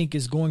 I think,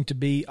 is going to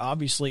be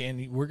obviously,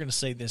 and we're going to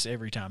say this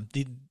every time,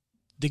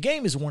 the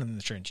game is won in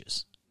the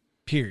trenches,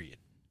 period.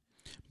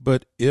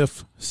 But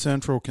if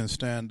Central can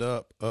stand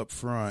up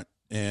front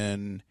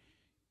and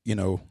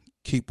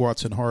keep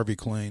Watson Harvey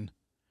clean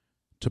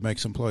to make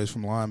some plays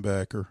from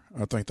linebacker,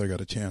 I think they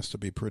got a chance to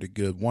be pretty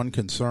good. One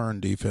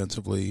concern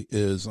defensively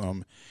is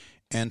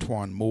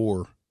Antoine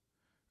Moore,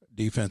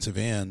 defensive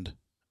end,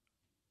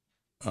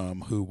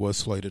 who was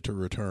slated to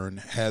return,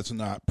 has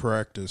not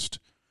practiced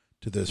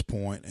to this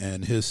point,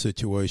 and his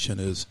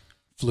situation is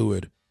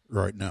fluid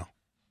right now.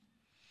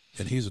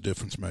 And he's a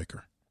difference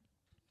maker.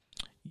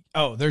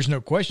 Oh, there's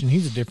no question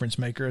he's a difference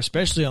maker,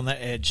 especially on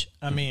that edge.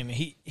 I mean,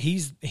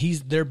 he's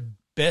their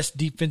best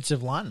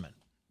defensive lineman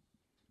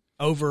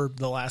over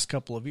the last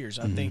couple of years.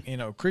 I think,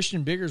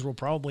 Christian Biggers will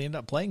probably end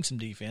up playing some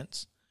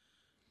defense.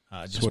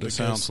 Just what it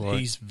sounds like.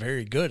 He's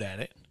very good at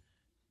it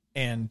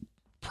and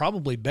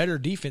probably better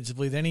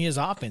defensively than he is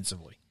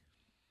offensively.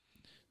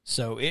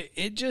 So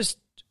it just,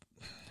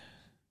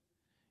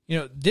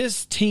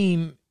 this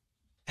team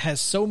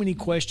has so many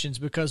questions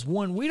because,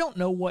 one, we don't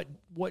know what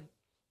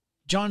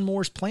John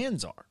Moore's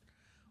plans are.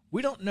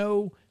 We don't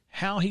know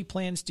how he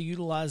plans to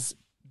utilize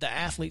the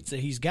athletes that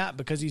he's got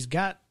because he's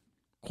got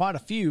quite a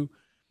few.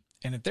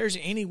 And if there's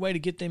any way to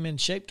get them in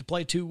shape to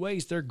play two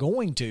ways, they're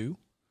going to.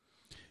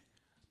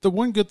 The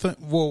one good thing,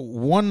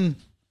 one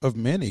of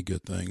many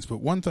good things, but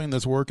one thing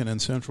that's working in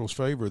Central's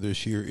favor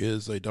this year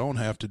is they don't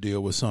have to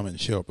deal with Summit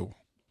and Shelbyville.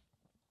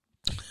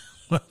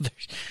 Well,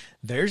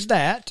 there's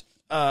that.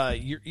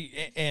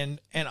 And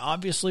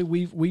obviously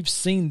we've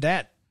seen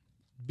that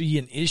be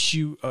an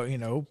issue,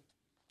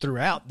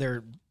 throughout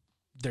their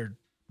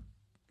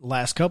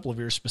last couple of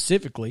years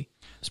specifically,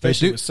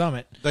 especially with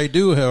Summit. They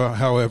do,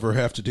 however,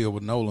 have to deal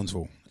with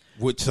Nolensville,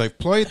 which they've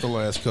played the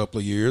last couple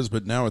of years,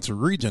 but now it's a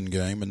region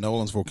game, and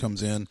Nolensville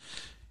comes in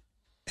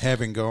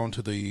having gone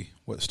to the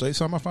state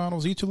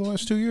semifinals each of the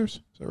last 2 years.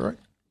 Is that right?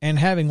 And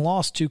having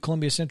lost to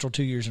Columbia Central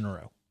 2 years in a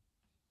row.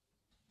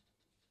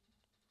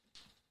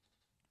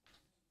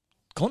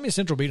 Columbia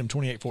Central beat them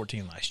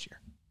 28-14 last year.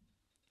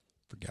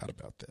 Forgot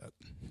about that.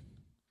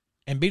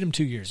 And beat them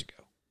 2 years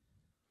ago.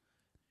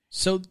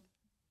 So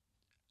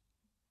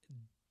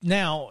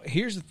now,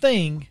 here's the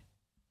thing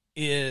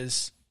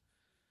is,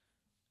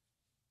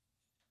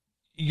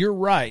 you're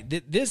right.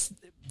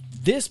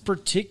 This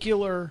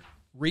particular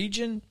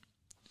region,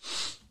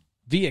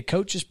 via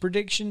coaches'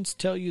 predictions,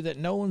 tell you that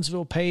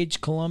Nolensville, Page,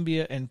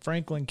 Columbia, and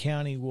Franklin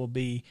County will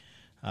be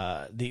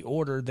the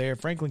order there.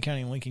 Franklin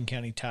County and Lincoln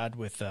County tied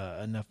with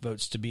enough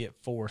votes to be at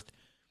fourth.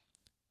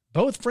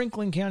 Both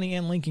Franklin County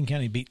and Lincoln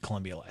County beat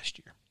Columbia last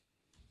year.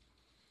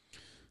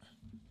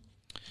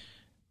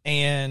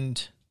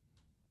 And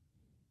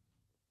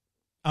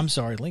I'm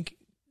sorry,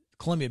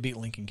 Columbia beat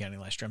Lincoln County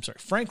last year. I'm sorry.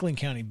 Franklin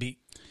County beat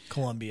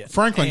Columbia.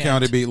 Franklin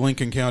County beat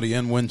Lincoln County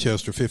and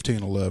Winchester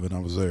 15-11. I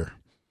was there.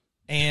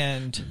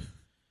 And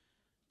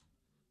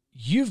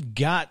you've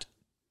got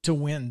to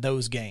win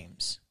those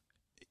games.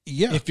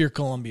 Yeah. If you're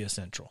Columbia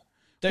Central.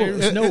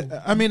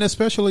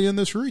 Especially in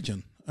this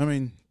region. I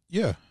mean,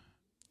 yeah.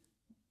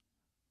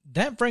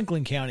 That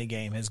Franklin County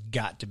game has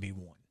got to be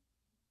won.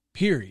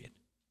 Period.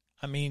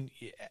 I mean,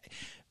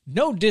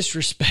 no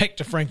disrespect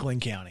to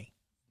Franklin County,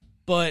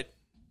 but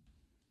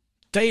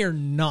they are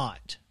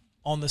not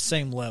on the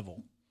same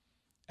level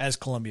as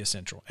Columbia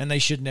Central, and they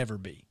should never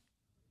be.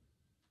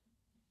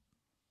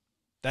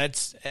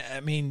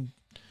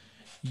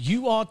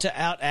 You ought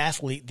to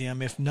out-athlete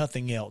them, if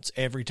nothing else,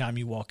 every time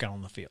you walk out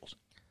on the field.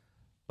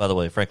 By the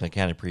way, Franklin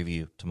County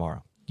preview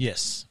tomorrow.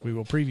 Yes, we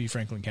will preview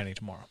Franklin County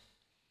tomorrow.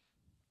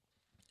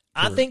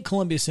 I think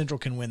Columbia Central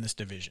can win this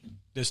division,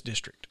 this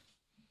district.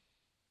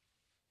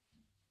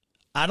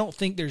 I don't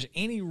think there's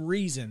any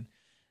reason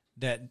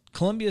that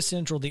Columbia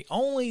Central,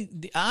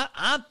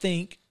 I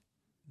think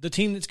the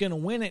team that's going to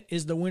win it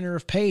is the winner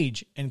of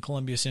Page and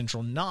Columbia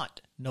Central,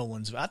 not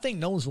Nolensville. I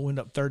think Nolensville will end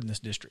up third in this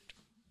district.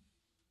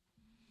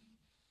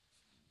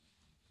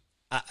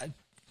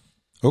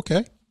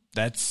 Okay.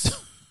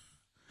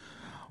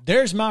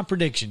 There's my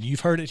prediction. You've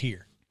heard it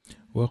here.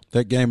 Well,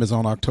 that game is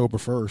on October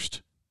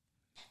 1st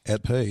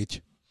at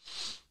Page.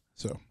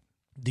 So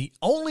the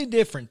only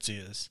difference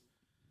is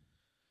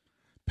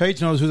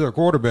Page knows who their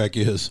quarterback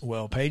is.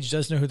 Well, Page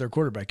does know who their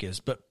quarterback is,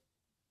 but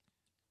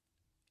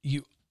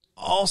you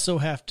also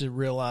have to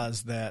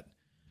realize that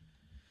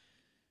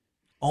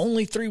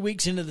only 3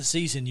 weeks into the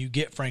season you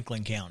get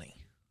Franklin County.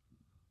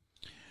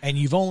 And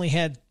you've only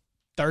had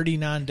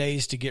 39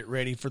 days to get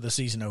ready for the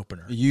season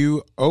opener.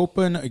 You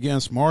open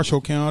against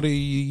Marshall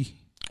County,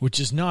 which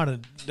is not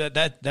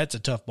that's a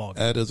tough ball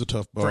game. That is a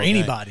tough ball for game.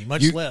 Anybody,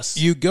 much less.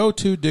 You go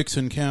to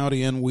Dixon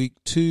County in week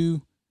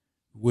 2,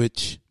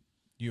 which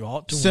you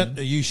ought to win.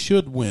 You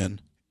should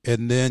win,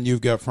 and then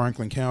you've got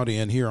Franklin County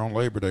in here on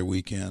Labor Day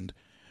weekend.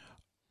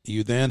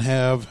 You then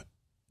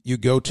you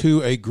go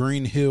to a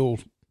Green Hill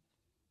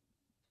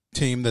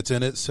team that's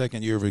in its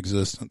second year of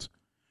existence.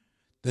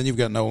 Then you've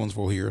got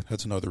Nolensville here.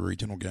 That's another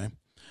regional game.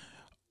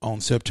 On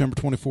September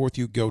 24th,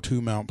 you go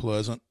to Mount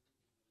Pleasant,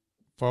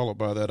 followed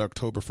by that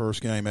October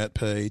 1st game at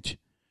Page.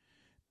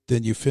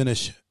 Then you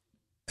finish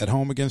at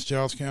home against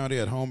Giles County,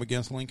 at home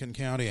against Lincoln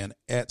County, and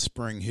at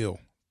Spring Hill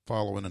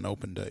following an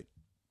open date.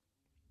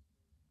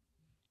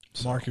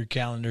 Mark your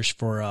calendars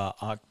for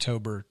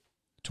October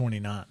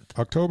 29th.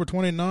 October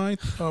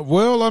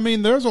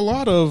 29th? There's a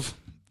lot of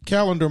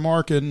calendar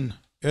marking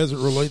as it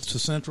relates to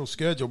Central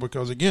schedule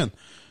because, again,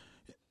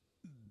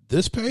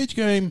 this Page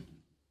game,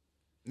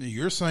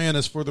 you're saying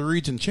is for the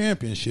region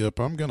championship.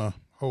 I'm going to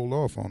hold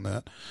off on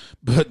that.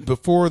 But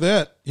before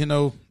that,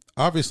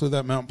 obviously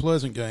that Mount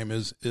Pleasant game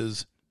is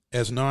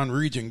as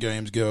non-region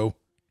games go,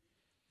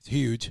 it's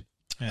huge.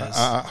 Yes.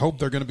 I hope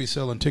they're going to be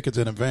selling tickets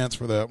in advance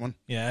for that one.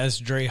 Yeah, as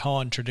Dre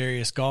Hall and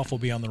Tredarius Goff will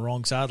be on the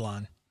wrong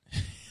sideline.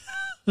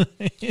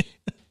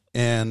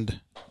 And,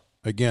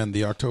 again,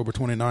 the October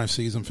 29th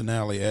season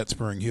finale at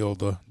Spring Hill,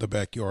 the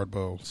Backyard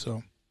Bowl.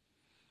 So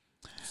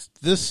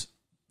this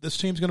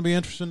team's going to be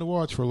interesting to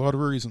watch for a lot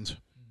of reasons.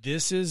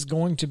 This is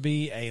going to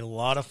be a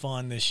lot of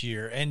fun this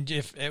year. And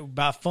if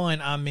by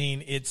fun, I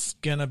mean it's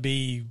going to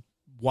be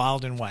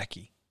wild and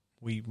wacky.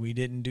 We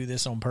didn't do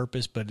this on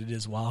purpose, but it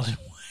is Wild and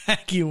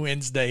Wacky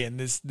Wednesday, and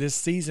this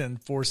season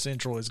for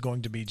Central is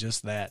going to be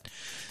just that.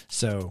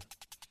 So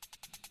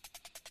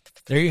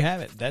there you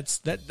have it.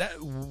 That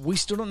we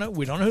still don't know.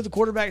 We don't know who the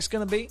quarterback's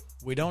going to be.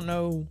 We don't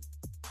know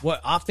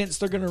what offense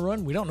they're going to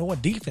run. We don't know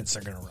what defense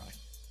they're going to run.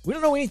 We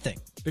don't know anything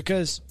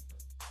because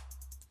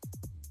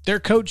their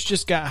coach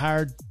just got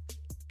hired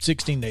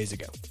 16 days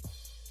ago.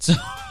 So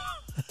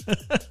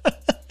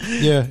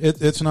yeah,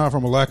 it's not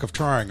from a lack of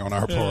trying on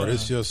our part.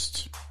 It's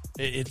just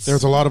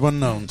there's a lot of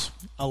unknowns.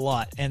 A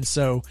lot. And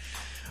so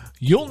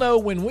you'll know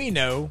when we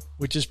know,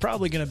 which is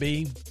probably going to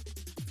be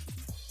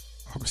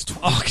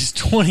August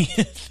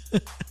 20th.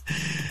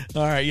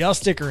 All right, y'all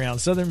stick around.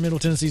 Southern Middle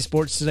Tennessee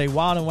Sports Today,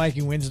 Wild and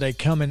Wacky Wednesday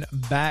coming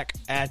back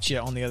at you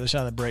on the other side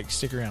of the break.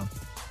 Stick around.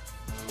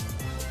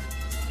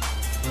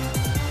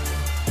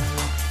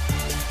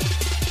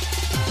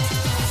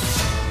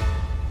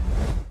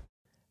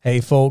 Hey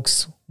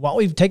folks, while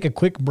we take a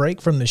quick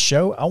break from the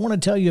show, I want to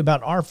tell you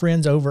about our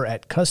friends over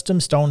at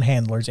Custom Stone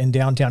Handlers in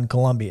downtown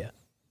Columbia.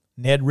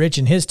 Ned Rich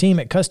and his team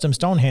at Custom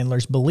Stone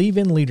Handlers believe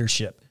in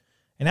leadership.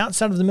 And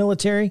outside of the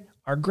military,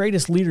 our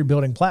greatest leader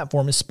building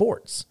platform is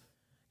sports.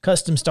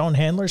 Custom Stone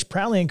Handlers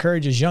proudly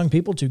encourages young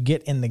people to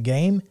get in the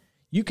game.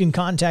 You can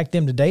contact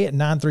them today at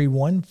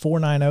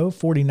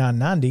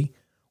 931-490-4990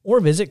 or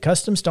visit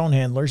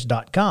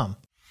CustomStonehandlers.com.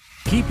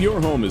 Keep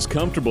your home as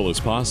comfortable as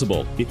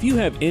possible. If you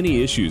have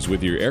any issues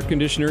with your air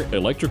conditioner,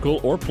 electrical,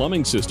 or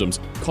plumbing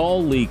systems,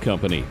 call Lee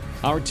Company.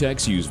 Our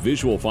techs use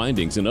visual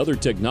findings and other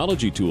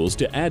technology tools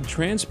to add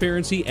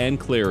transparency and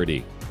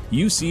clarity.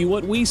 You see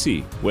what we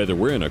see, whether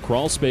we're in a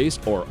crawl space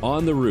or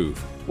on the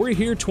roof. We're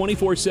here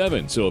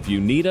 24/7, so if you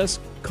need us,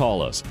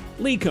 call us.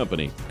 Lee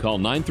Company. Call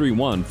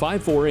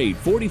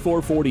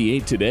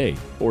 931-548-4448 today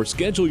or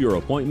schedule your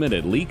appointment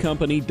at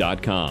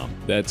leecompany.com.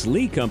 That's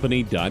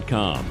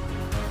leecompany.com.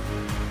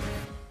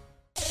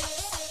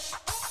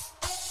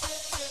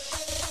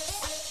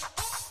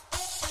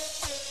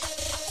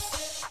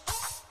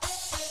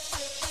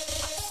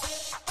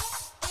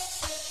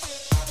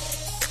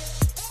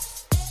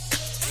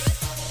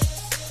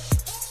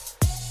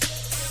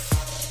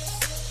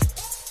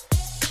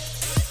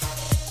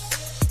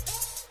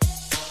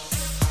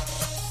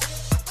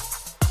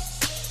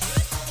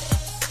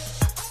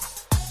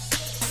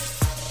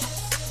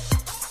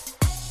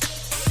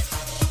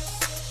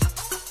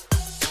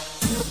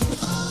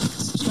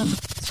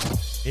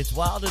 It's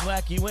Wild and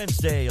Wacky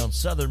Wednesday on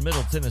Southern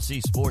Middle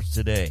Tennessee Sports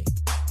Today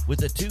with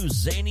the two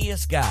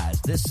zaniest guys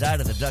this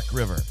side of the Duck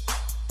River.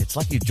 It's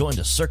like you joined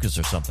a circus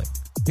or something.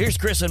 Here's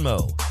Chris and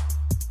Mo.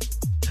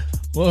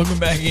 Welcome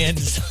back in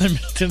to Southern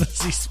Middle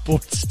Tennessee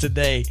Sports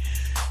Today.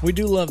 We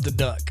do love the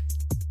duck.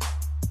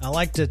 I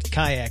like to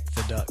kayak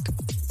the duck.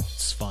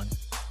 It's fun.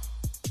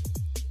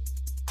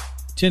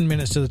 10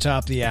 minutes to the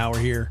top of the hour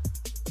here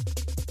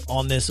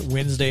on this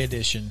Wednesday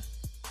edition.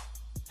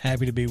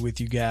 Happy to be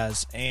with you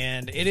guys.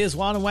 And it is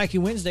Wild and Wacky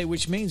Wednesday,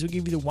 which means we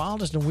give you the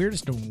wildest and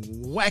weirdest and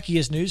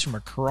wackiest news from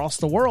across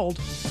the world.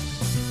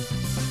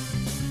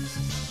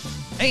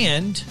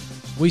 And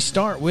we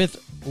start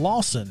with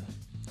Lawson,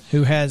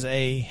 who has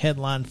a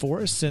headline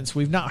for us since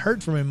we've not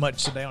heard from him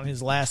much today on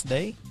his last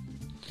day.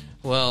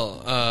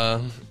 Well,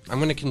 I'm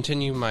going to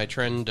continue my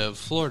trend of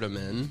Florida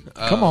men.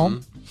 Come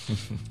on.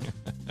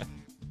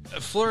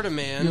 Florida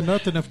man You're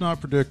nothing if not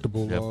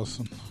predictable,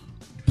 Lawson.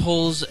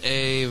 pulls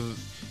a...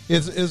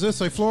 Is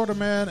this a Florida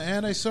man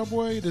and a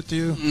Subway that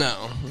you...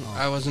 No,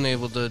 I wasn't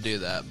able to do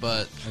that,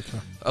 but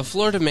a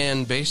Florida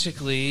man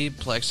basically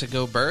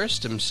plexico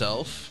burst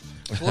himself.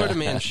 Florida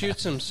man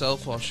shoots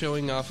himself while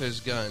showing off his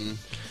gun.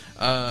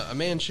 A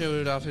man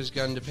showed off his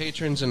gun to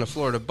patrons in a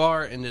Florida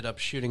bar, ended up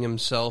shooting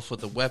himself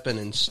with a weapon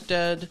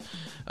instead.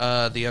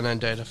 The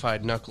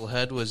unidentified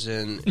knucklehead was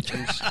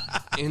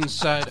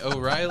inside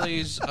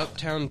O'Reilly's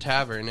Uptown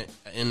Tavern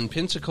in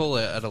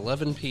Pensacola at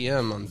 11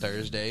 p.m. on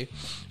Thursday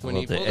when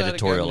he pulled out a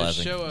gun to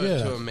show up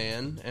to a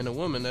man and a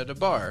woman at a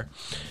bar.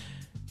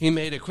 He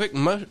made a quick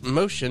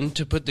motion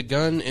to put the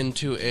gun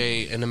into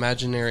an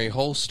imaginary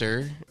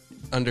holster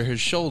under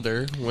his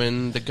shoulder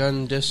when the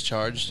gun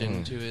discharged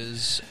into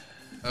his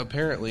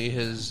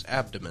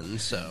abdomen.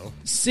 So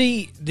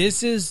see,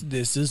 this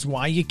is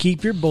why you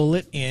keep your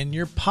bullet in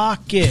your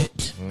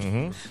pocket.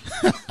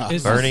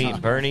 Barney,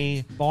 not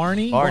Bernie.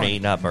 Barney. Barney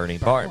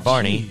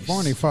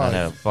Fife. I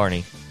know,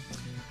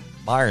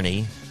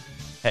 Barney.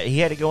 He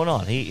had it going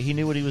on. He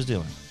knew what he was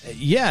doing.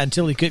 Yeah,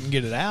 until he couldn't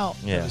get it out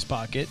of his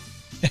pocket.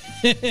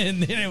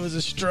 And then it was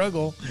a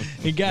struggle.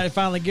 He got to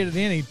finally get it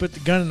in. He put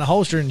the gun in the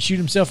holster and shoot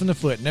himself in the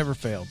foot. Never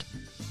failed.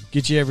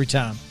 Get you every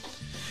time.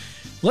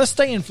 Let's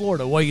stay in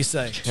Florida. What do you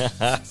say?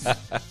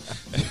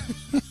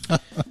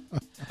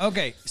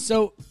 Okay,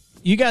 so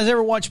you guys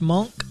ever watch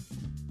Monk?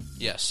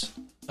 yes,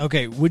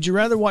 Okay, would you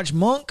rather watch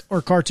Monk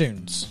or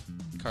cartoons?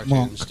 cartoons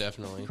Monk.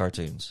 definitely.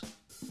 Cartoons.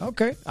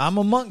 Okay, I'm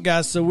a Monk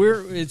guy, so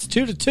it's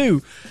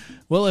 2-2.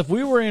 Well, if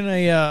we were in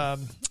an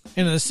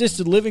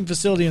assisted living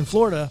facility in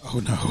Florida, Oh,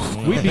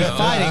 no. we'd be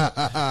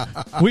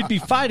fighting. We'd be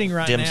fighting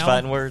right Dim's now.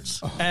 fighting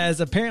words.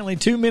 As apparently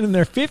two men in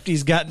their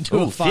 50s got into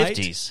a fight.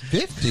 50s.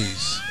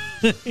 50s.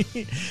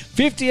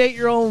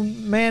 58-year-old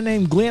man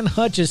named Glenn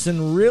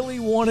Hutchison really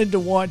wanted to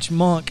watch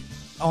Monk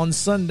on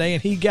Sunday,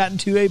 and he got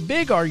into a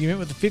big argument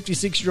with a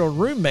 56-year-old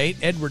roommate,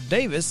 Edward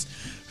Davis,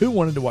 who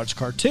wanted to watch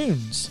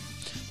cartoons.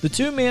 The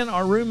two men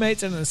are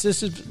roommates in an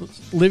assisted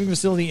living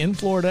facility in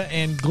Florida,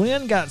 and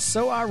Glenn got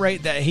so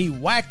irate that he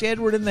whacked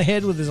Edward in the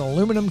head with his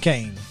aluminum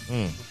cane.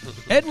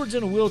 Edward's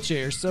in a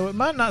wheelchair, so it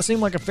might not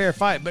seem like a fair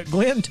fight, but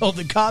Glenn told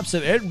the cops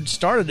that Edward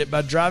started it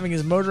by driving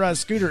his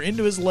motorized scooter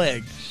into his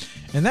leg.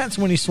 And that's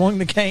when he swung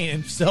the cane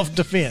in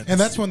self-defense. And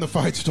that's when the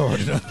fight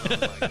started.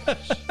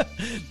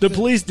 The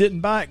police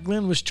didn't buy it.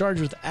 Glenn was charged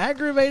with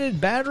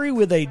aggravated battery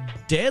with a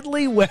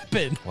deadly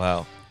weapon.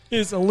 Wow.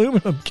 His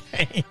aluminum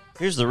cane.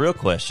 Here's the real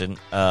question.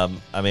 I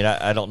mean,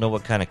 I don't know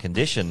what kind of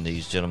condition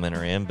these gentlemen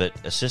are in, but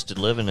assisted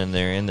living in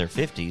their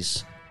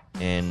 50s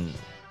and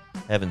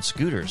having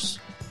scooters.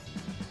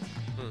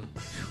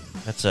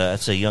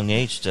 That's a young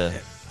age to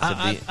be.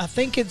 I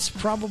think it's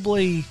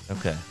probably...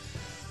 Okay.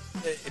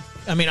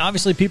 I mean,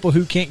 obviously people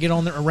who can't get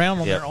around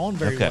on their own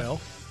very Okay. well.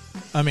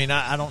 I mean,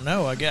 I don't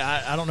know. I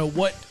don't know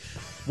what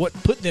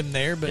put them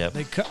there, but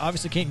they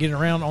obviously can't get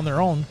around on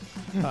their own.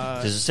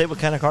 Does it say what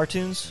kind of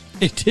cartoons?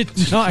 It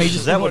did not. He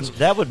just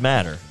That would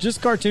matter.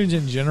 just cartoons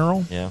in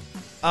general. Yeah.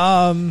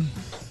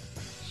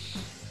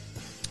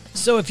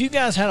 So if you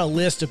guys had a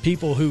list of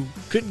people who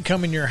couldn't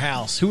come in your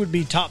house, who would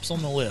be tops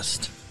on the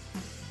list?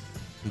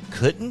 Who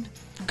couldn't?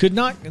 Do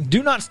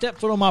not step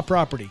foot on my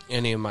property.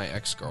 Any of my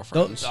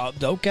ex-girlfriends.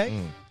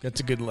 Okay. That's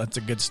a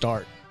good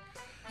start.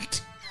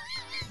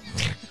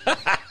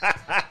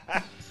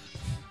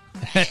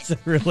 That's a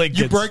really good.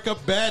 You break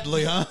up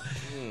badly, huh?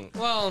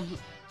 Well,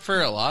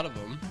 for a lot of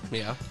them,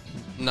 yeah.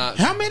 Not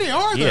How many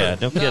are there? Yeah,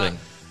 no kidding.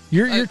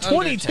 You're under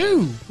 22.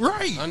 10.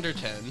 Right. Under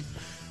 10.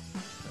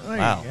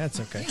 Wow. That's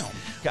okay.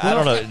 I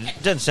don't know.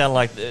 It doesn't sound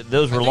like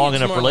those were I think long it's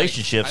enough more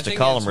relationships I to think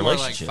call it's them more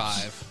relationships.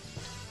 Like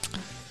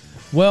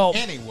 5. Well,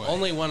 Anyway.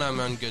 Only one I'm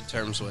on good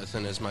terms with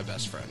and is my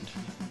best friend.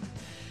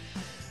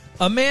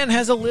 a man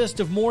has a list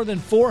of more than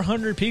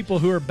 400 people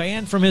who are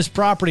banned from his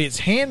property. It's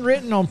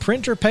handwritten on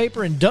printer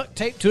paper and duct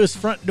taped to his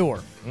front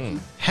door.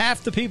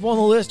 Half the people on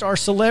the list are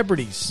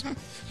celebrities.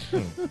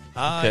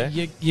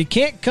 Okay. You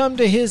can't come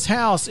to his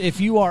house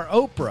if you are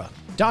Oprah,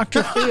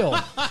 Dr. Phil,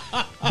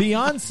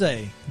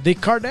 Beyonce, the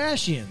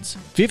Kardashians,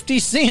 50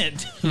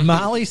 Cent,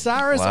 Miley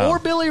Cyrus, Wow. or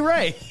Billy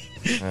Ray.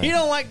 He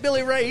don't like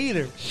Billy Ray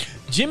either.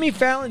 Jimmy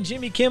Fallon,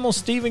 Jimmy Kimmel,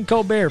 Stephen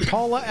Colbert,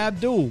 Paula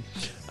Abdul,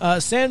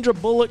 Sandra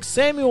Bullock,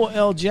 Samuel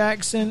L.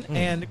 Jackson,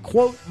 and,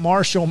 quote,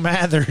 Marshall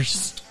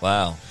Mathers.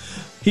 Wow.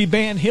 He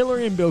banned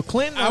Hillary and Bill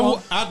Clinton.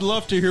 I'd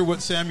love to hear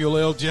what Samuel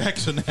L.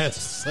 Jackson has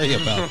to say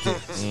about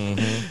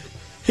this.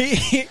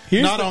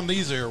 Here's Not on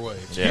these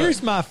airwaves. Yeah.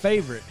 Here's my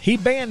favorite. He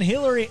banned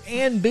Hillary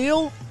and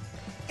Bill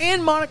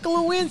and Monica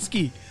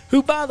Lewinsky,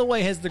 who, by the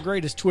way, has the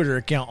greatest Twitter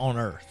account on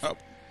earth. Oh,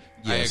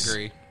 I yes.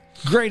 agree.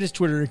 Greatest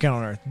Twitter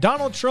account on earth.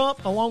 Donald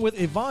Trump, along with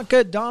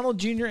Ivanka, Donald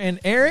Jr., and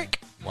Eric.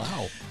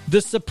 Wow.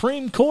 The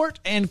Supreme Court,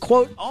 and,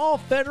 quote, all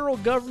federal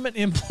government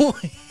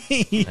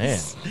employees. Man.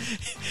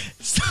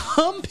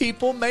 Some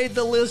people made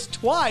the list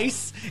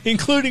twice,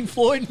 including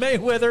Floyd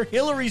Mayweather,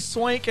 Hillary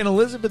Swank, and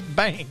Elizabeth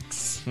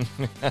Banks.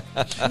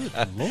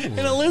 And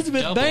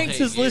Elizabeth Double Banks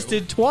hate is you.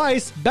 listed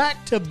twice,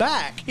 back to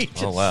back. He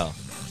just, Oh, wow.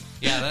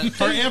 Yeah,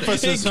 For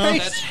emphasis, huh?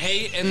 That's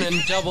hate and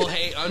then double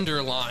hate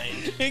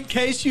underlined. In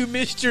case you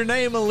missed your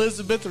name,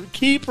 Elizabeth,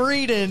 keep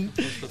reading.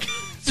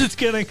 It's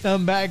going to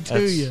come back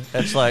to you.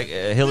 That's like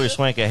Hillary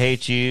Swank, I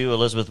hate you.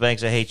 Elizabeth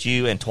Banks, I hate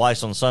you. And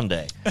twice on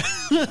Sunday.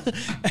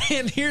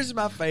 And here's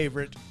my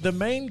favorite. The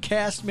main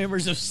cast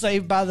members of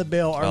Saved by the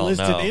Bell are Oh,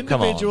 listed no.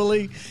 Come on.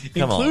 individually,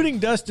 Come on. including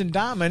Dustin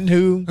Diamond,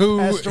 who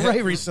passed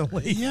away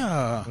recently.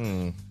 Yeah.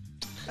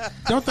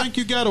 Don't think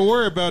you got to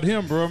worry about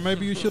him, bro.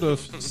 Maybe you should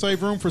have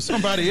saved room for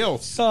somebody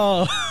else.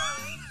 So,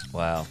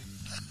 Wow.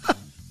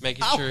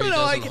 Making I sure don't he know,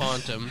 doesn't like-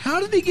 haunt him.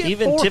 how did he get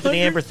Even 400? Tiffany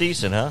Amber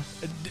Thiessen, huh?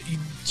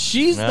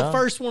 She's the No?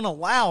 first one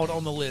allowed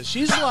on the list.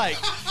 She's like,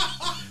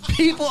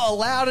 people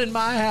allowed in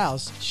my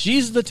house.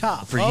 She's the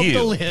top For of you,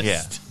 the list.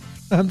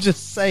 yeah. I'm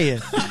just saying.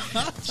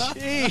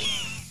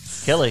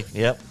 Jeez. Kelly,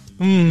 yep.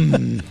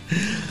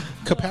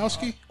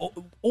 Kapowski?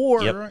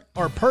 Or Yep.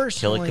 or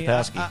personally,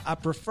 Kelly Kapowski. I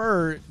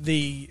prefer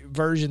the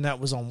version that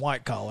was on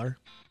White Collar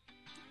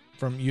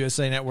from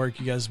USA Network.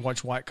 You guys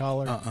watch White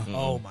Collar?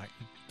 Oh my,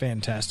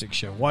 fantastic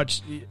show!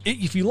 Watch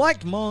if you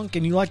liked Monk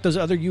and you like those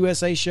other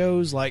USA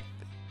shows, like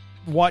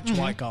watch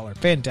White Collar.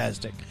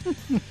 Fantastic.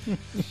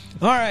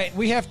 All right,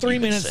 we have 3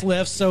 minutes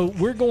left, so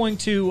we're going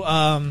to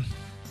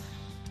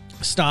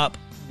stop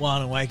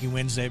Wild and Wacky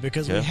Wednesday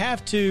because we Okay.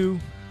 have to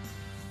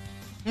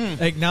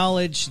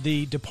acknowledge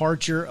the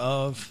departure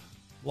of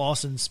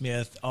Lawson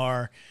Smith,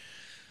 our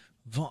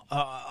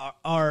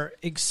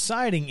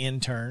exciting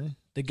intern,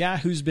 the guy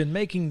who's been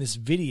making this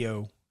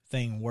video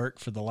thing work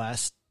for the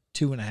last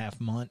 2.5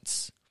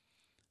 months.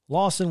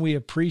 Lawson, we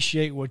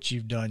appreciate what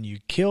you've done. You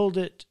killed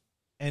it,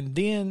 and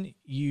then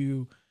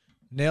you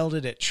nailed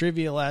it at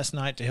trivia last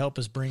night to help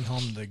us bring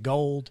home the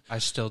gold. I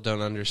still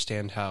don't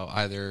understand how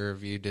either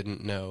of you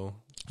didn't know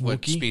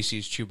what Wookiee?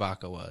 species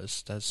Chewbacca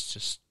was. That's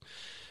just...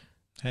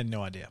 Had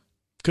no idea.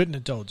 Couldn't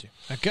have told you.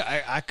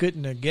 I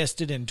couldn't have guessed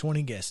it in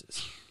 20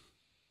 guesses.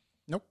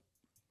 Nope.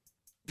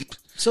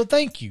 So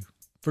thank you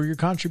for your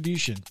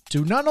contribution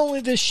to not only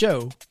this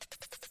show,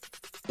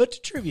 but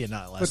to Trivia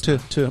Night But last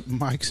night. to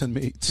Mike's and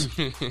Meats.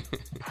 Well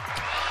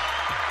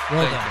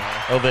Thank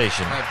done. you.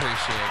 Ovation. I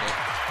appreciate it.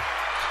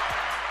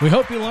 We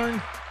hope you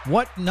learned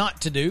what not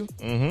to do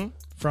Mm-hmm.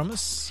 from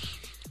us.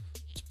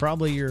 It's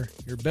probably your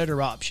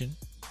better option,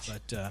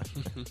 but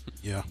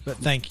Yeah.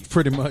 thank you.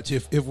 Pretty much.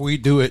 If we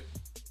do it,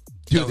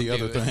 do Don't the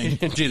other it. thing.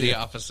 Do the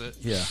opposite.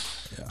 Yeah.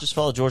 Just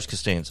follow George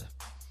Costanza.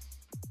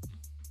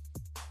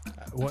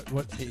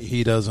 What?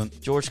 He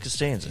doesn't. George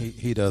Costanza.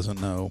 He doesn't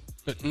know.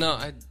 But no,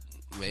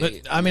 But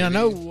I mean, I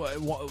know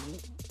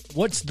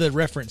what's the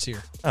reference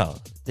here. Oh,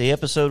 the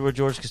episode where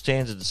George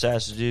Costanza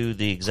decides to do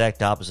the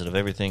exact opposite of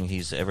everything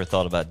he's ever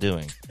thought about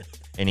doing,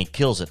 and he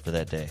kills it for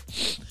that day.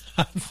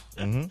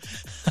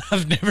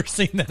 I've never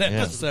seen that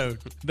episode.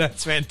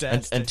 That's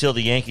fantastic. Until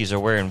the Yankees are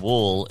wearing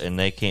wool and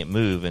they can't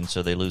move, and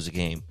so they lose a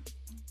game.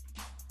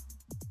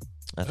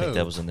 I think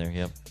that was in there.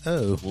 Yep.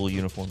 Oh. Wool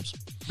uniforms.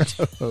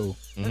 Oh.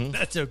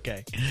 That's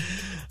okay.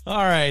 All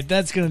right,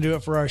 that's going to do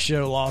it for our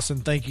show,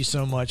 Lawson. Thank you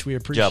so much. We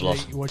appreciate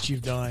Lawson. what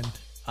you've done.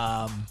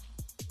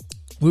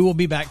 We will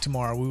be back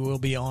tomorrow. We will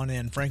be on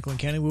in Franklin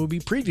County. We will be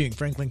previewing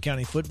Franklin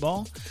County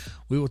football.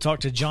 We will talk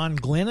to John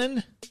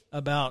Glennon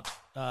about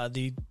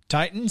the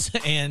Titans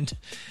and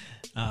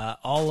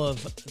all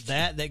of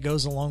that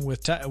goes along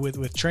with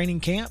training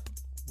camp.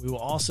 We will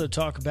also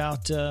talk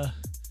about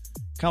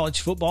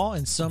college football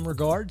in some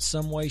regard,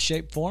 some way,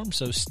 shape, form.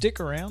 So stick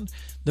around.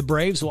 The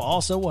Braves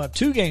we'll have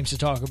 2 games to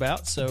talk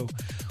about. So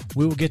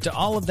we will get to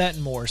all of that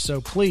and more.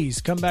 So please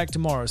come back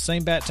tomorrow.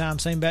 Same bat time,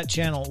 same bat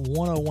channel,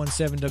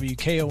 1017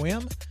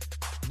 WKOM,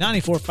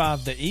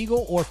 94.5 The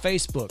Eagle, or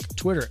Facebook,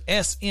 Twitter,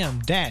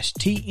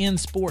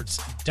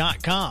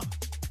 sm-tnsports.com.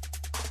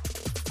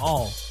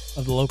 All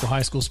of the local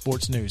high school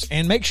sports news.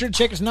 And make sure to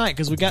check us tonight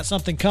because we got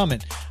something coming.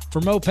 For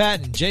Mo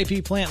Patton,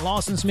 JP Plant,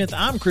 Lawson Smith,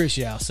 I'm Chris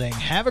Yao saying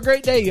have a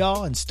great day,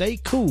 y'all, and stay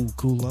cool,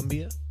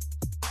 Columbia.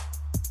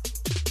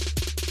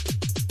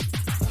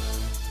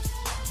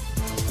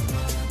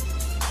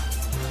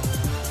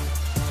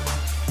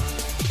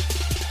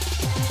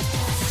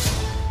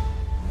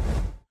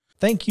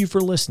 Thank you for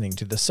listening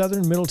to the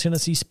Southern Middle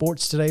Tennessee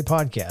Sports Today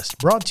podcast,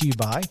 brought to you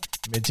by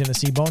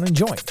Mid-Tennessee Bone and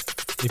Joint.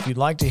 If you'd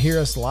like to hear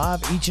us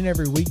live each and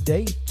every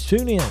weekday,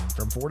 tune in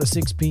from 4 to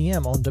 6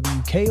 p.m. on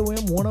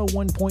WKOM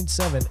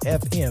 101.7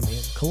 FM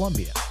in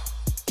Columbia.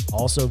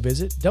 Also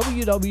visit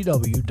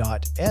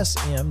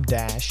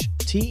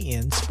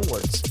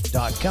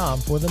www.sm-tnsports.com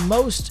for the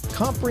most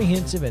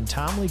comprehensive and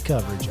timely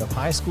coverage of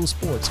high school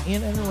sports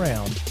in and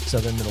around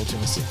Southern Middle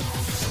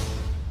Tennessee.